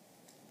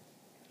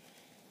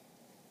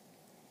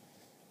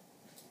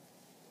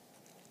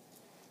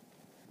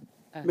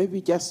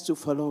 Maybe just to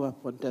follow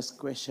up on this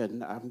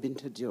question, I'm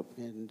Binta Diop,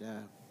 and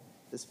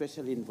the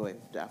special envoy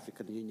of the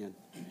African Union.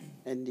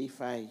 And if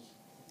I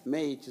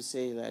may to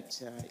say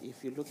that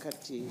if you look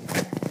at the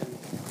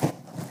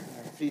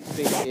free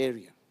trade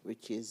area,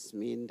 which is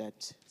mean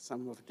that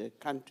some of the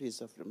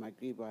countries of the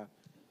Maghreb are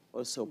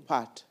also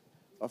part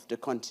of the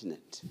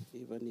continent,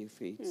 even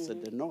if it's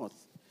at the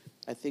north,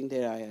 I think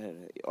there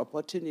are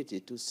opportunity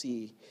to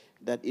see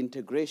that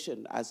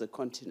integration as a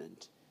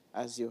continent,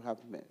 as you have,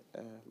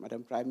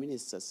 Madam Prime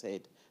Minister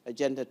said,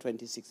 Agenda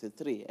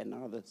 2063 and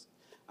others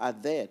are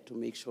there to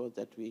make sure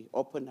that we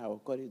open our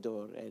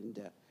corridor and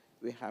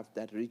we have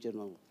that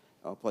regional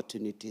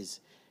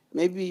opportunities.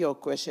 Maybe your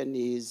question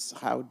is,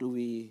 how do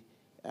we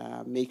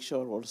make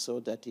sure also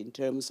that in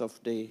terms of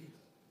the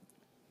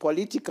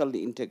political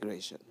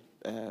integration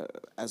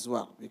as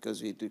well,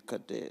 because we look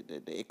at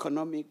the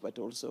economic, but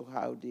also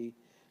how the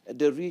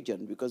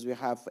region, because we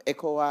have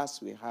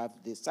ECOWAS, we have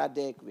the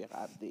SADC, we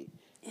have the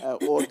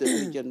all the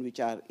region which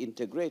are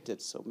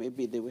integrated. So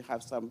maybe they will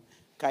have some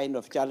kind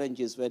of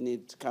challenges when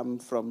it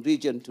comes from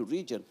region to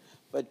region.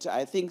 But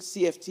I think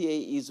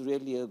CFTA is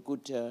really a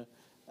good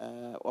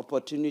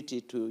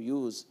opportunity to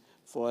use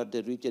for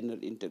the regional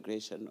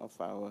integration of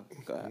our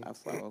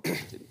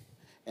continent.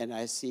 And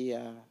I see,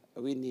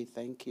 Winnie,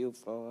 thank you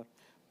for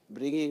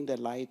bringing the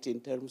light in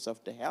terms of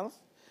the health,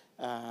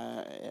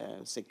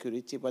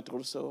 security, but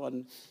also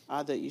on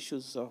other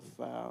issues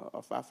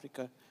of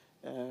Africa.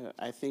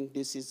 I think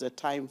this is a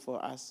time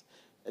for us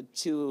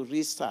to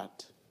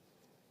restart,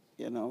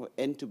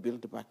 and to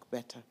build back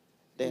better.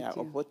 There are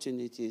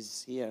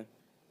opportunities here,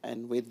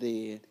 and with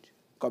the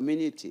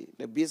community,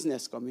 the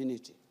business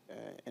community,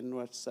 and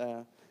what's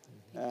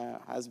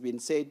has been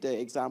said, the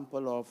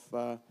example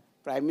of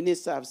Prime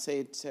Minister have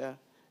said,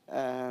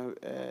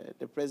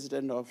 the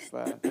President of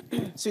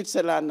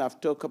Switzerland have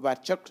talked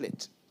about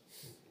chocolate.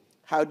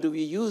 How do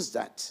we use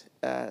that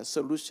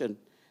solution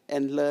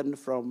and learn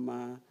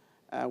from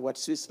what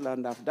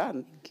Switzerland have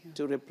done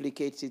to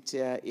replicate it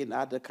in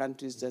other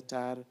countries that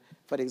are,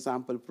 for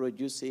example,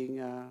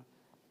 producing,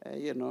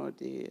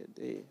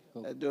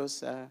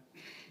 those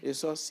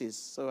resources.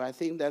 So I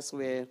think that's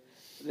where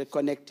the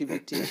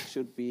connectivity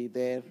should be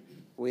there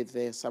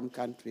with some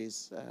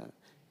countries.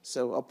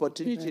 So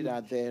opportunities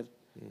are there.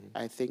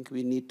 I think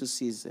we need to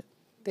seize it.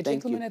 The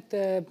gentleman at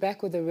the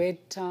back with the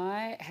red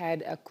tie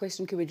had a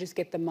question. Can we just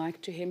get the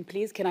mic to him,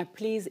 please? Can I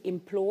please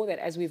implore that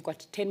as we've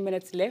got 10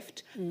 minutes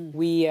left,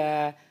 we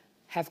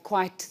have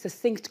quite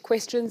succinct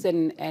questions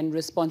and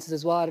responses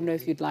as well. I don't know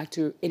if you'd like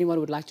to, anyone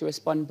would like to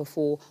respond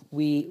before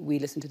we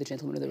listen to the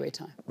gentleman with the red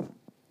tie.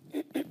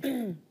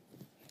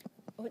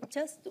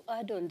 Just to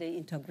add on the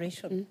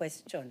integration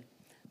question,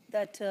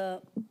 that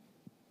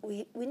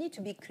we need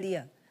to be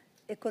clear.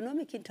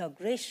 Economic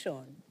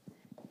integration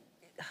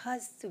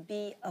has to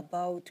be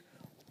about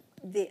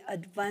the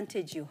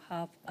advantage you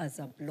have as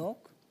a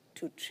bloc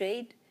to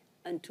trade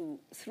and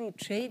through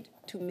trade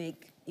to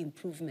make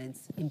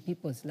improvements in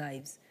people's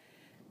lives.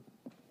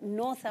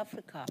 North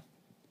Africa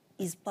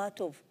is part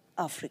of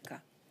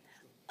Africa.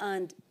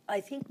 And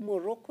I think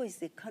Morocco is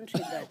the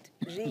country that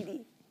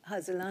really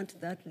has learned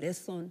that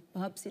lesson,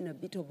 perhaps in a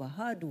bit of a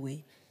hard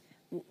way.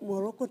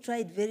 Morocco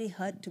tried very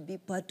hard to be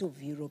part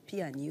of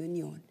European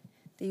Union.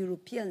 The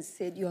Europeans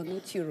said, you are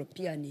not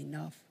European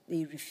enough.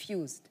 they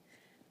refused.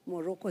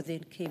 Morocco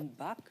then came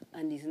back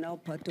and is now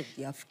part of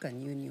the African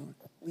Union.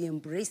 We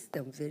embraced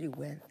them very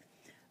well.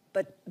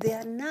 But they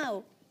are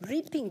now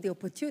reaping the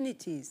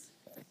opportunities.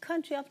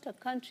 Country after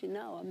country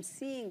now, I'm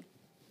seeing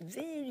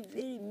very,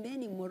 very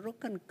many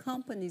Moroccan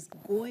companies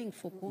going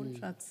for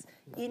contracts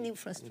in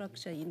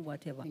infrastructure, in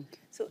whatever.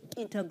 So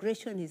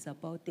integration is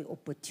about the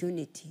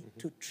opportunity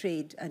to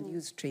trade and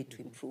use trade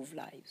to improve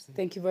lives.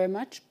 Thank you very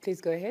much.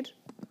 Please go ahead.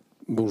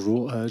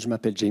 Bonjour, je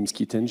m'appelle James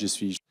Keaton, je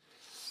suis...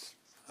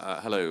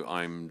 Hello,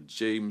 I'm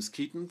James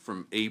Keaton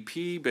from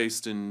AP,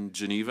 based in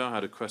Geneva. I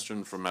had a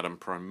question from Madam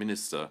Prime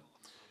Minister,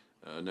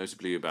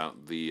 notably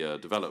about the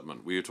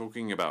development. We were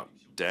talking about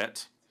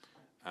debt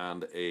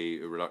and a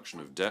reduction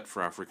of debt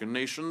for African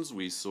nations.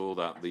 We saw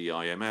that the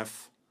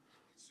IMF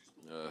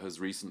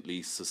has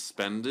recently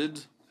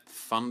suspended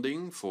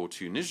funding for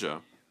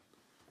Tunisia,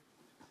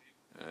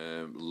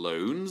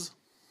 loans,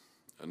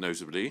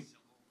 notably,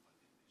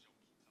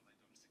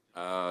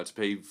 to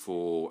pay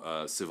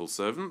for civil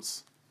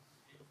servants.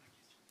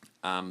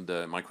 And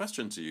my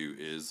question to you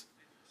is,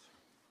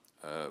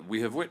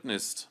 we have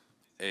witnessed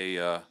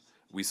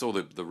we saw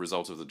the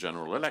result of the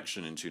general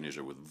election in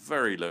Tunisia with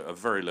a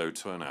very low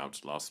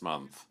turnout last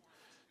month.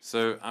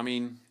 So, I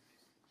mean,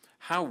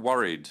 how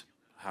worried,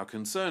 how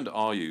concerned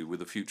are you with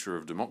the future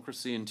of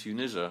democracy in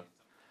Tunisia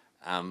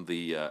and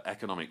the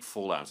economic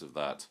fallout of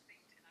that?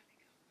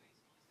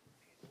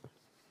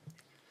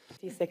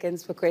 30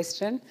 seconds per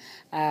question.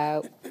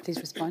 Please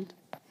respond.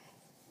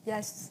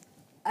 Yes.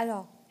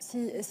 Alors,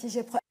 si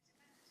j'ai...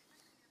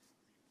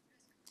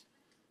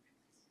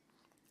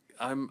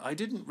 I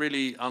didn't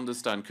really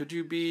understand. Could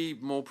you be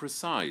more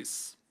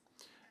precise?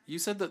 You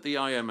said that the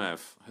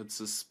IMF had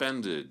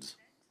suspended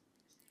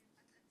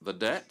the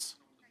debt.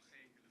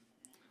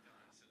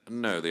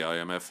 No, the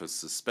IMF has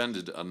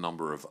suspended a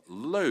number of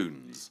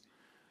loans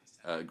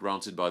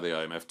granted by the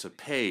IMF to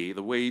pay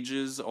the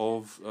wages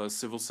of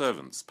civil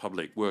servants,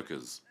 public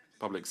workers,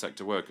 public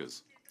sector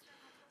workers.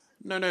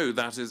 No,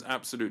 that is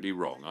absolutely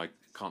wrong. I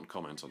can't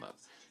comment on that.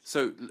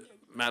 So,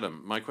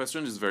 Madam, my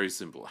question is very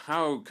simple.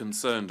 How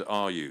concerned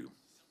are you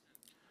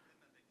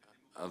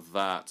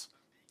that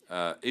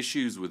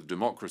issues with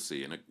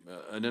democracy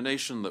in a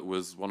nation that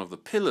was one of the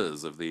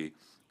pillars of the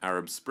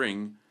Arab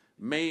Spring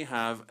may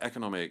have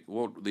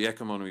what the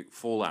economic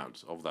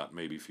fallout of that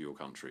may be for your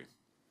country?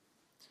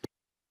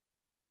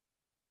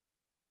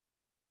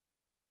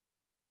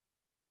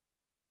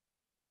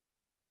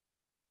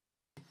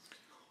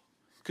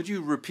 Could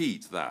you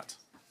repeat that?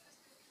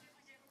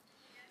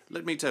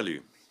 Let me tell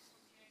you.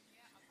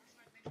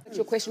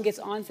 Your question gets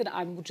answered.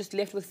 I'm just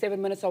left with 7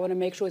 minutes. So I want to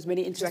make sure as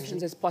many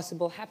interactions as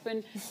possible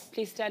happen.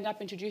 Please stand up,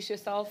 introduce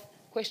yourself.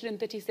 Question in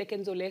 30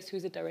 seconds or less.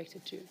 Who's it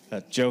directed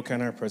to? Joe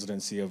Kenner,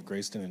 President and CEO of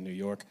Grayston in New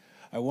York.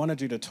 I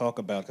wanted you to talk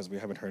about, because we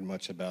haven't heard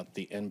much about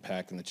the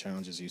impact and the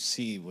challenges you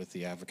see with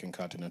the African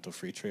Continental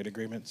Free Trade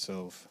Agreement.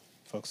 So if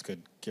folks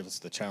could give us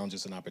the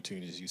challenges and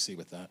opportunities you see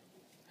with that.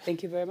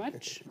 Thank you very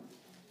much.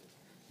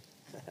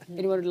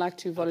 Anyone would like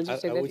to volunteer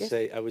to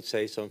say that? I would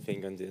say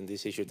something on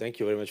this issue. Thank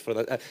you very much for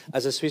that.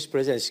 As a Swiss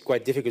president, it's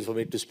quite difficult for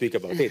me to speak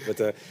about it,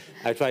 but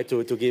I try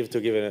to give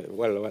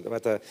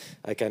what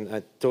I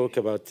can talk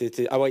about it.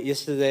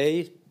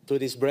 Yesterday, to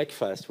this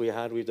breakfast we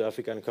had with the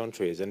African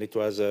countries, and it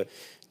was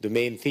the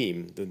main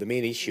theme, the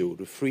main issue,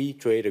 the free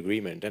trade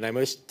agreement. And I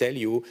must tell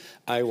you,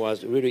 I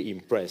was really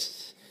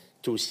impressed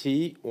to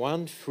see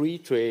one free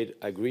trade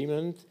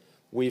agreement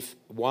with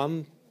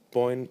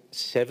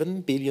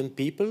 1.7 billion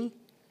people.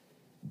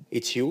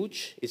 It's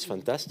huge, it's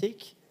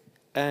fantastic,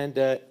 and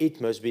it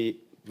must be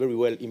very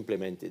well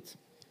implemented.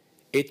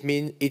 It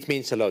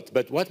means a lot.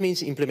 But what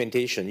means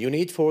implementation? You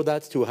need for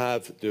that to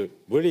have the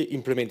really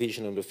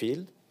implementation on the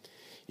field.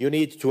 You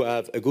need to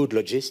have a good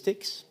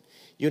logistics.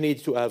 You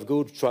need to have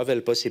good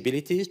travel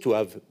possibilities, to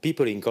have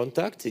people in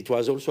contact. It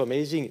was also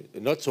amazing,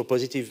 not so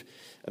positive,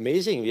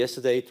 amazing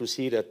yesterday to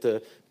see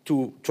that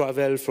to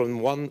travel from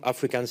one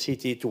African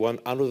city to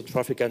another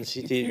African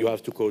city, you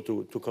have to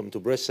come to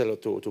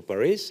Brussels or to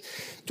Paris.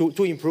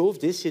 To improve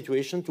this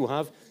situation, to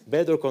have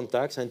better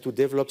contacts and to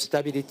develop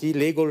stability,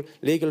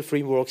 legal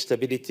framework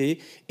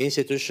stability,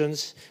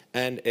 institutions,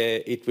 and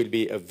it will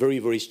be a very,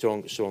 very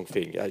strong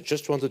thing. I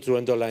just wanted to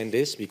underline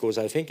this because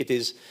I think it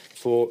is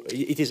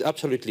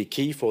absolutely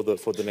key for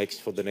the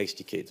next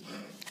decade.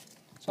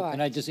 So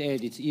can I just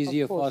add, it's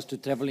easier for us to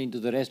travel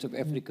into the rest of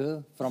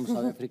Africa from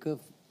South Africa,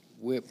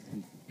 where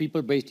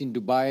people based in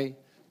Dubai,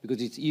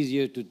 because it's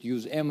easier to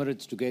use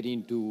Emirates to get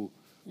into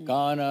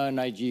Ghana,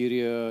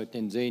 Nigeria,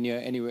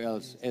 Tanzania, anywhere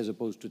else, as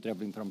opposed to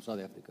traveling from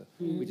South Africa,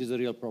 which is a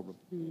real problem.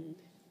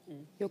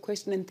 Your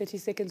question in 30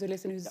 seconds or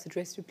less, and who's it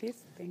addressed to,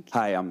 please? Thank you.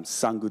 Hi, I'm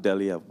Sangu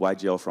Deli of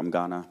YGL from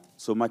Ghana.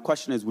 So my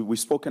question is, we've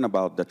spoken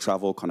about the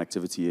travel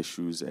connectivity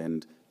issues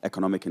and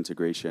economic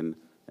integration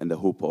and the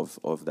hope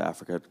of the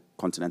Africa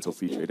Continental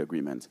Free Trade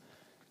Agreement.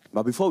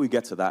 But before we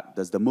get to that,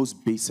 there's the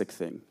most basic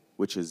thing,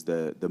 which is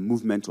the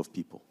movement of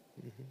people.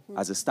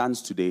 As it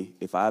stands today,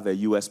 if I have a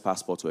US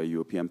passport or a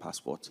European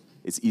passport,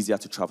 it's easier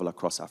to travel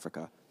across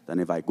Africa than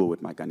if I go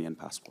with my Ghanaian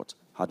passport.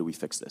 How do we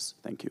fix this?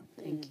 Thank you.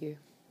 Thank you.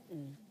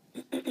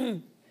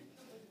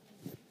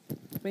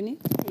 Rennie?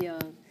 Yeah,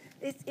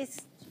 it's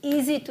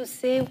easy to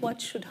say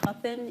what should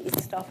happen.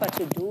 It's tougher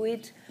to do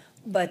it.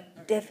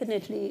 But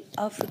definitely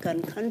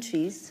African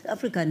countries,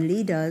 African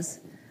leaders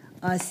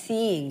are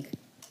seeing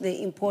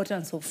the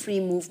importance of free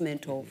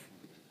movement of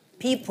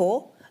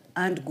people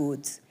and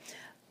goods.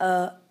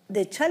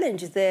 The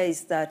challenge there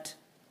is that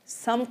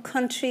some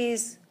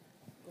countries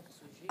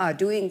are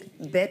doing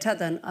better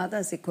than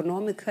others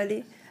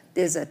economically.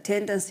 There's a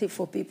tendency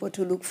for people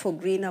to look for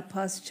greener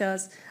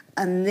pastures,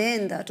 and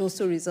then that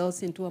also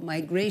results into a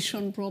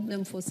migration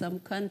problem for some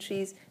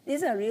countries.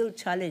 These are real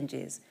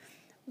challenges.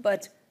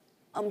 But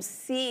I'm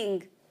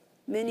seeing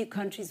many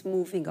countries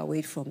moving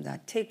away from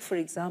that. Take, for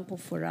example,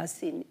 for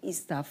us in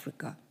East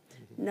Africa.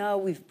 Now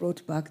we've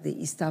brought back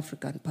the East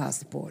African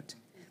passport.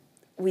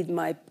 With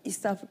my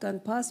East African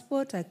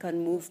passport, I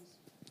can move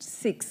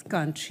 6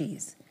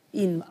 countries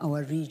in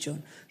our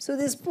region. So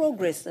there's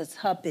progress that's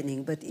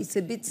happening, but it's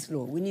a bit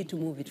slow. We need to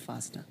move it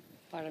faster.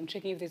 All right, I'm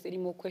checking if there's any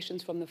more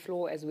questions from the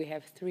floor as we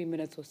have 3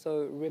 minutes or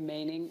so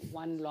remaining.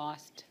 One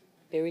last,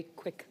 very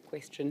quick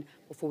question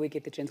before we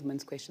get the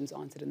gentleman's questions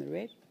answered in the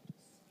red.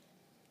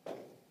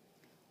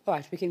 All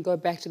right, we can go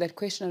back to that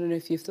question. I don't know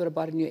if you've thought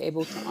about it and you're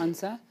able to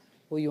answer,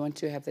 or you want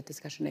to have that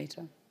discussion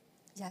later.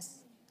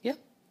 Yes. Yeah?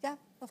 Yeah,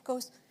 of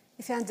course.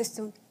 If you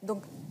understand.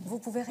 Donc, vous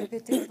pouvez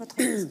répéter votre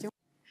question.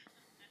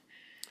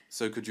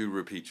 So could you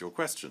repeat your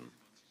question?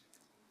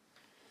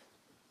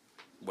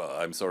 Well,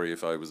 I'm sorry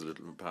if I was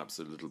perhaps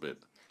a little bit,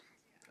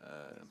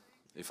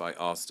 if I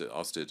asked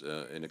it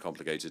in a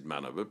complicated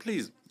manner, but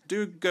please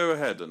do go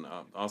ahead and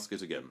ask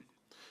it again.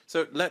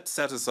 So let's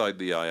set aside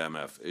the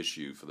IMF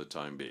issue for the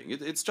time being.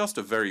 It's just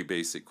a very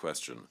basic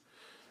question.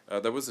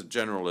 There was a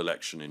general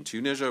election in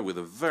Tunisia with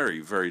a very,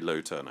 very low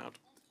turnout.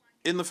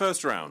 In the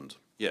first round,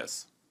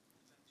 yes.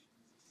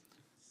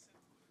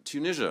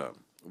 Tunisia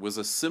was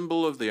a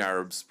symbol of the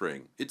Arab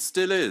Spring. It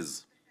still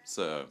is,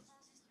 sir.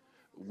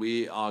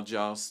 We are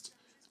just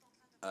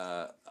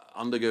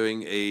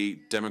undergoing a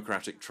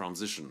democratic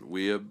transition.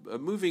 We are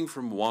moving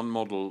from one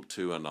model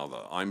to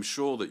another. I'm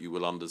sure that you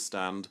will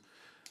understand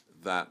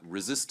that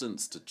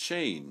resistance to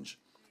change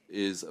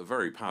is a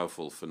very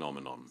powerful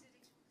phenomenon.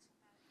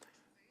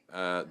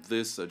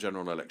 This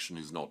general election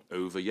is not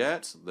over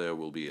yet. There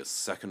will be a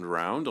second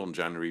round on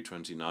January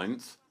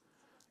 29th,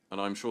 and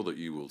I'm sure that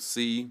you will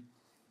see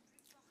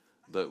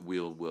that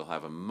we'll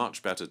have a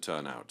much better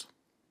turnout.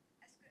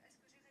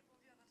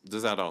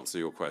 Does that answer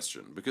your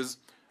question? Because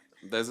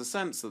there's a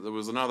sense that there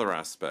was another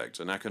aspect,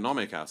 an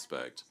economic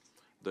aspect,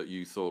 that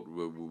you thought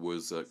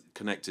was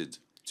connected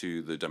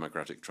to the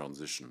democratic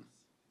transition.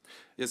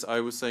 Yes, I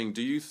was saying,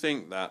 do you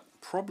think that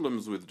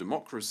problems with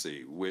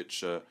democracy,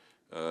 which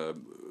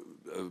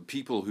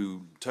people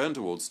who turn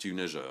towards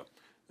Tunisia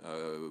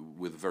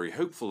with very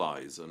hopeful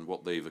eyes and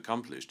what they've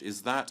accomplished,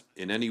 is that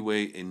in any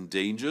way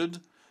endangered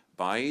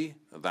by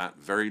that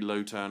very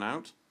low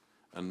turnout?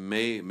 And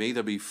may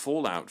there be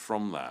fallout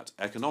from that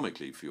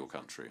economically for your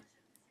country?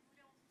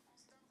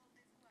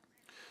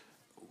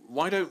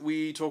 Why don't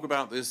we talk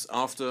about this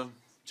after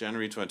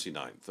January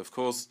 29th? Of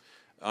course,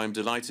 I'm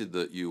delighted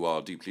that you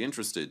are deeply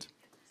interested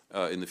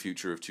in the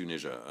future of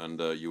Tunisia, and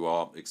you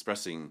are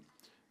expressing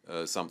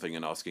something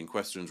and asking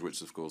questions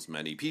which, of course,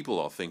 many people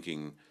are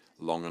thinking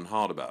long and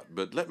hard about.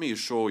 But let me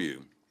assure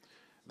you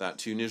that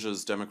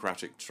Tunisia's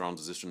democratic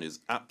transition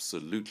is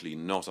absolutely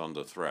not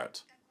under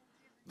threat,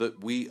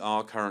 that we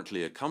are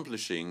currently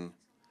accomplishing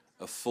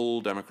a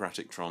full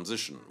democratic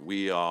transition.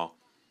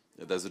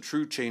 There's a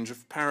true change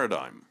of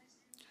paradigm.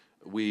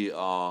 We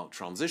are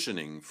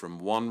transitioning from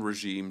one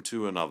regime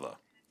to another.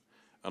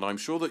 And I'm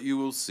sure that you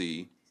will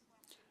see,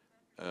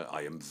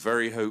 I am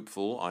very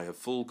hopeful, I have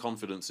full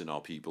confidence in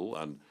our people,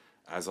 and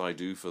as I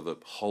do for the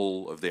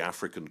whole of the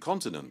African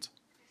continent,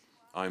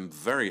 I'm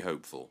very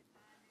hopeful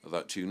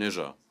that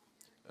Tunisia's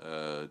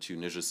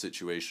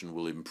situation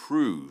will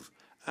improve,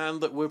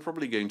 and that we're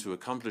probably going to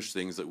accomplish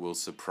things that will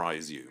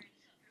surprise you.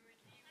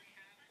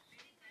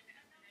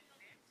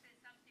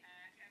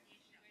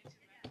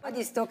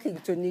 Nobody's talking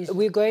Tunisia.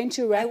 We're going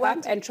to wrap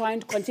up and try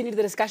and continue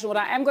the discussion. What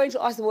I am going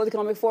to ask the World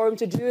Economic Forum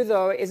to do,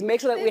 though, is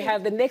make sure that we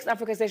have the next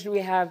Africa session we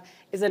have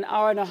is an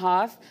hour and a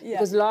half. Yeah.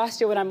 Because last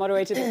year when I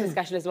moderated this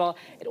discussion as well,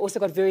 it also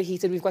got very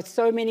heated. We've got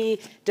so many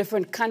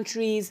different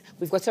countries,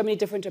 we've got so many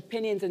different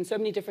opinions and so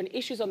many different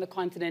issues on the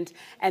continent.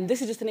 And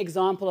this is just an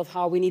example of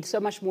how we need so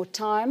much more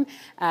time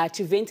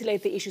to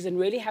ventilate the issues and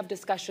really have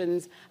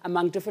discussions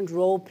among different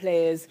role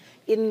players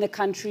in the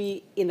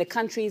country, in the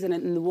countries and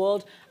in the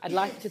world. I'd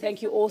like to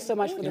thank you all so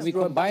much for this we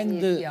combine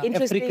the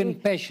African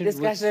passion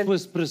discussion.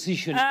 with Swiss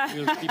precision.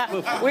 We'll be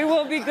perfect. We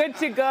will be good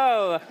to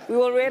go. We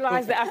will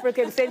realize the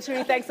African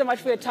century. Thanks so much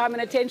for your time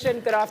and attention.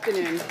 Good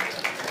afternoon.